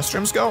far as chest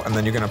rooms go. And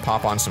then you're gonna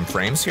pop on some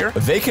frames here.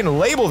 They can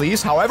label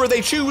these however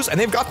they choose, and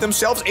they've got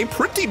themselves a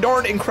pretty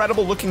darn incredible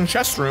looking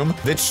chest room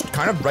that's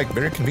kind of like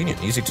very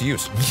convenient, easy to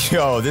use.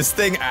 Yo, this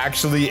thing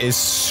actually is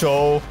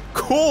so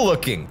cool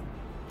looking.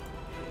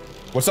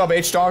 What's up,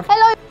 H-Dog?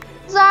 Hello,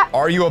 Zach.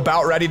 Are you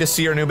about ready to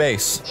see our new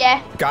base?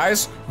 Yeah.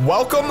 Guys,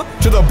 welcome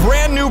to the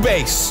brand new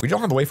base. We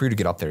don't have a way for you to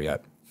get up there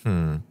yet.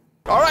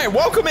 All right,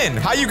 welcome in.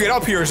 How you get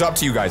up here is up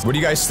to you guys. What do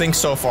you guys think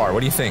so far?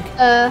 What do you think?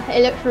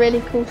 It looks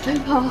really cool so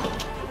far.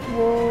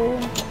 Whoa.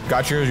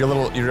 Got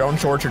your own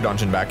torture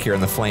dungeon back here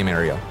in the flame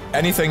area.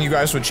 Anything you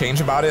guys would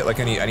change about it? Like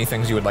any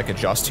things you would like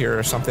adjust here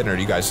or something? Or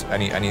do you guys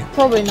any?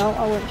 Probably not.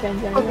 I wouldn't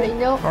change anything. Probably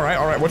not. All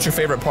right. What's your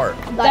favorite part?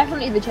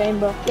 Definitely the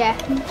chamber. Yeah,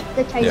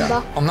 the chamber.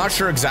 Yeah. I'm not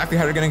sure exactly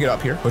how you're gonna get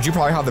up here, but you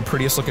probably have the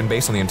prettiest looking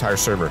base on the entire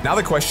server. Now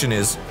the question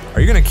is,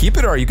 are you gonna keep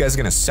it or are you guys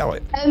gonna sell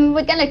it?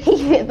 We're gonna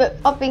keep it, but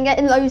I've been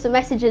getting loads of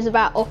messages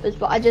about offers,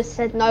 but I just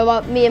said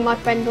no. Me and my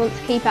friend want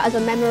to keep it as a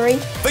memory.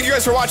 Thank you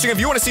guys for watching. If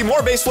you want to see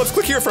more base flips,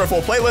 click here for a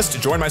full playlist.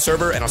 Join my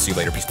server, and I'll see you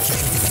later.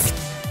 Peace.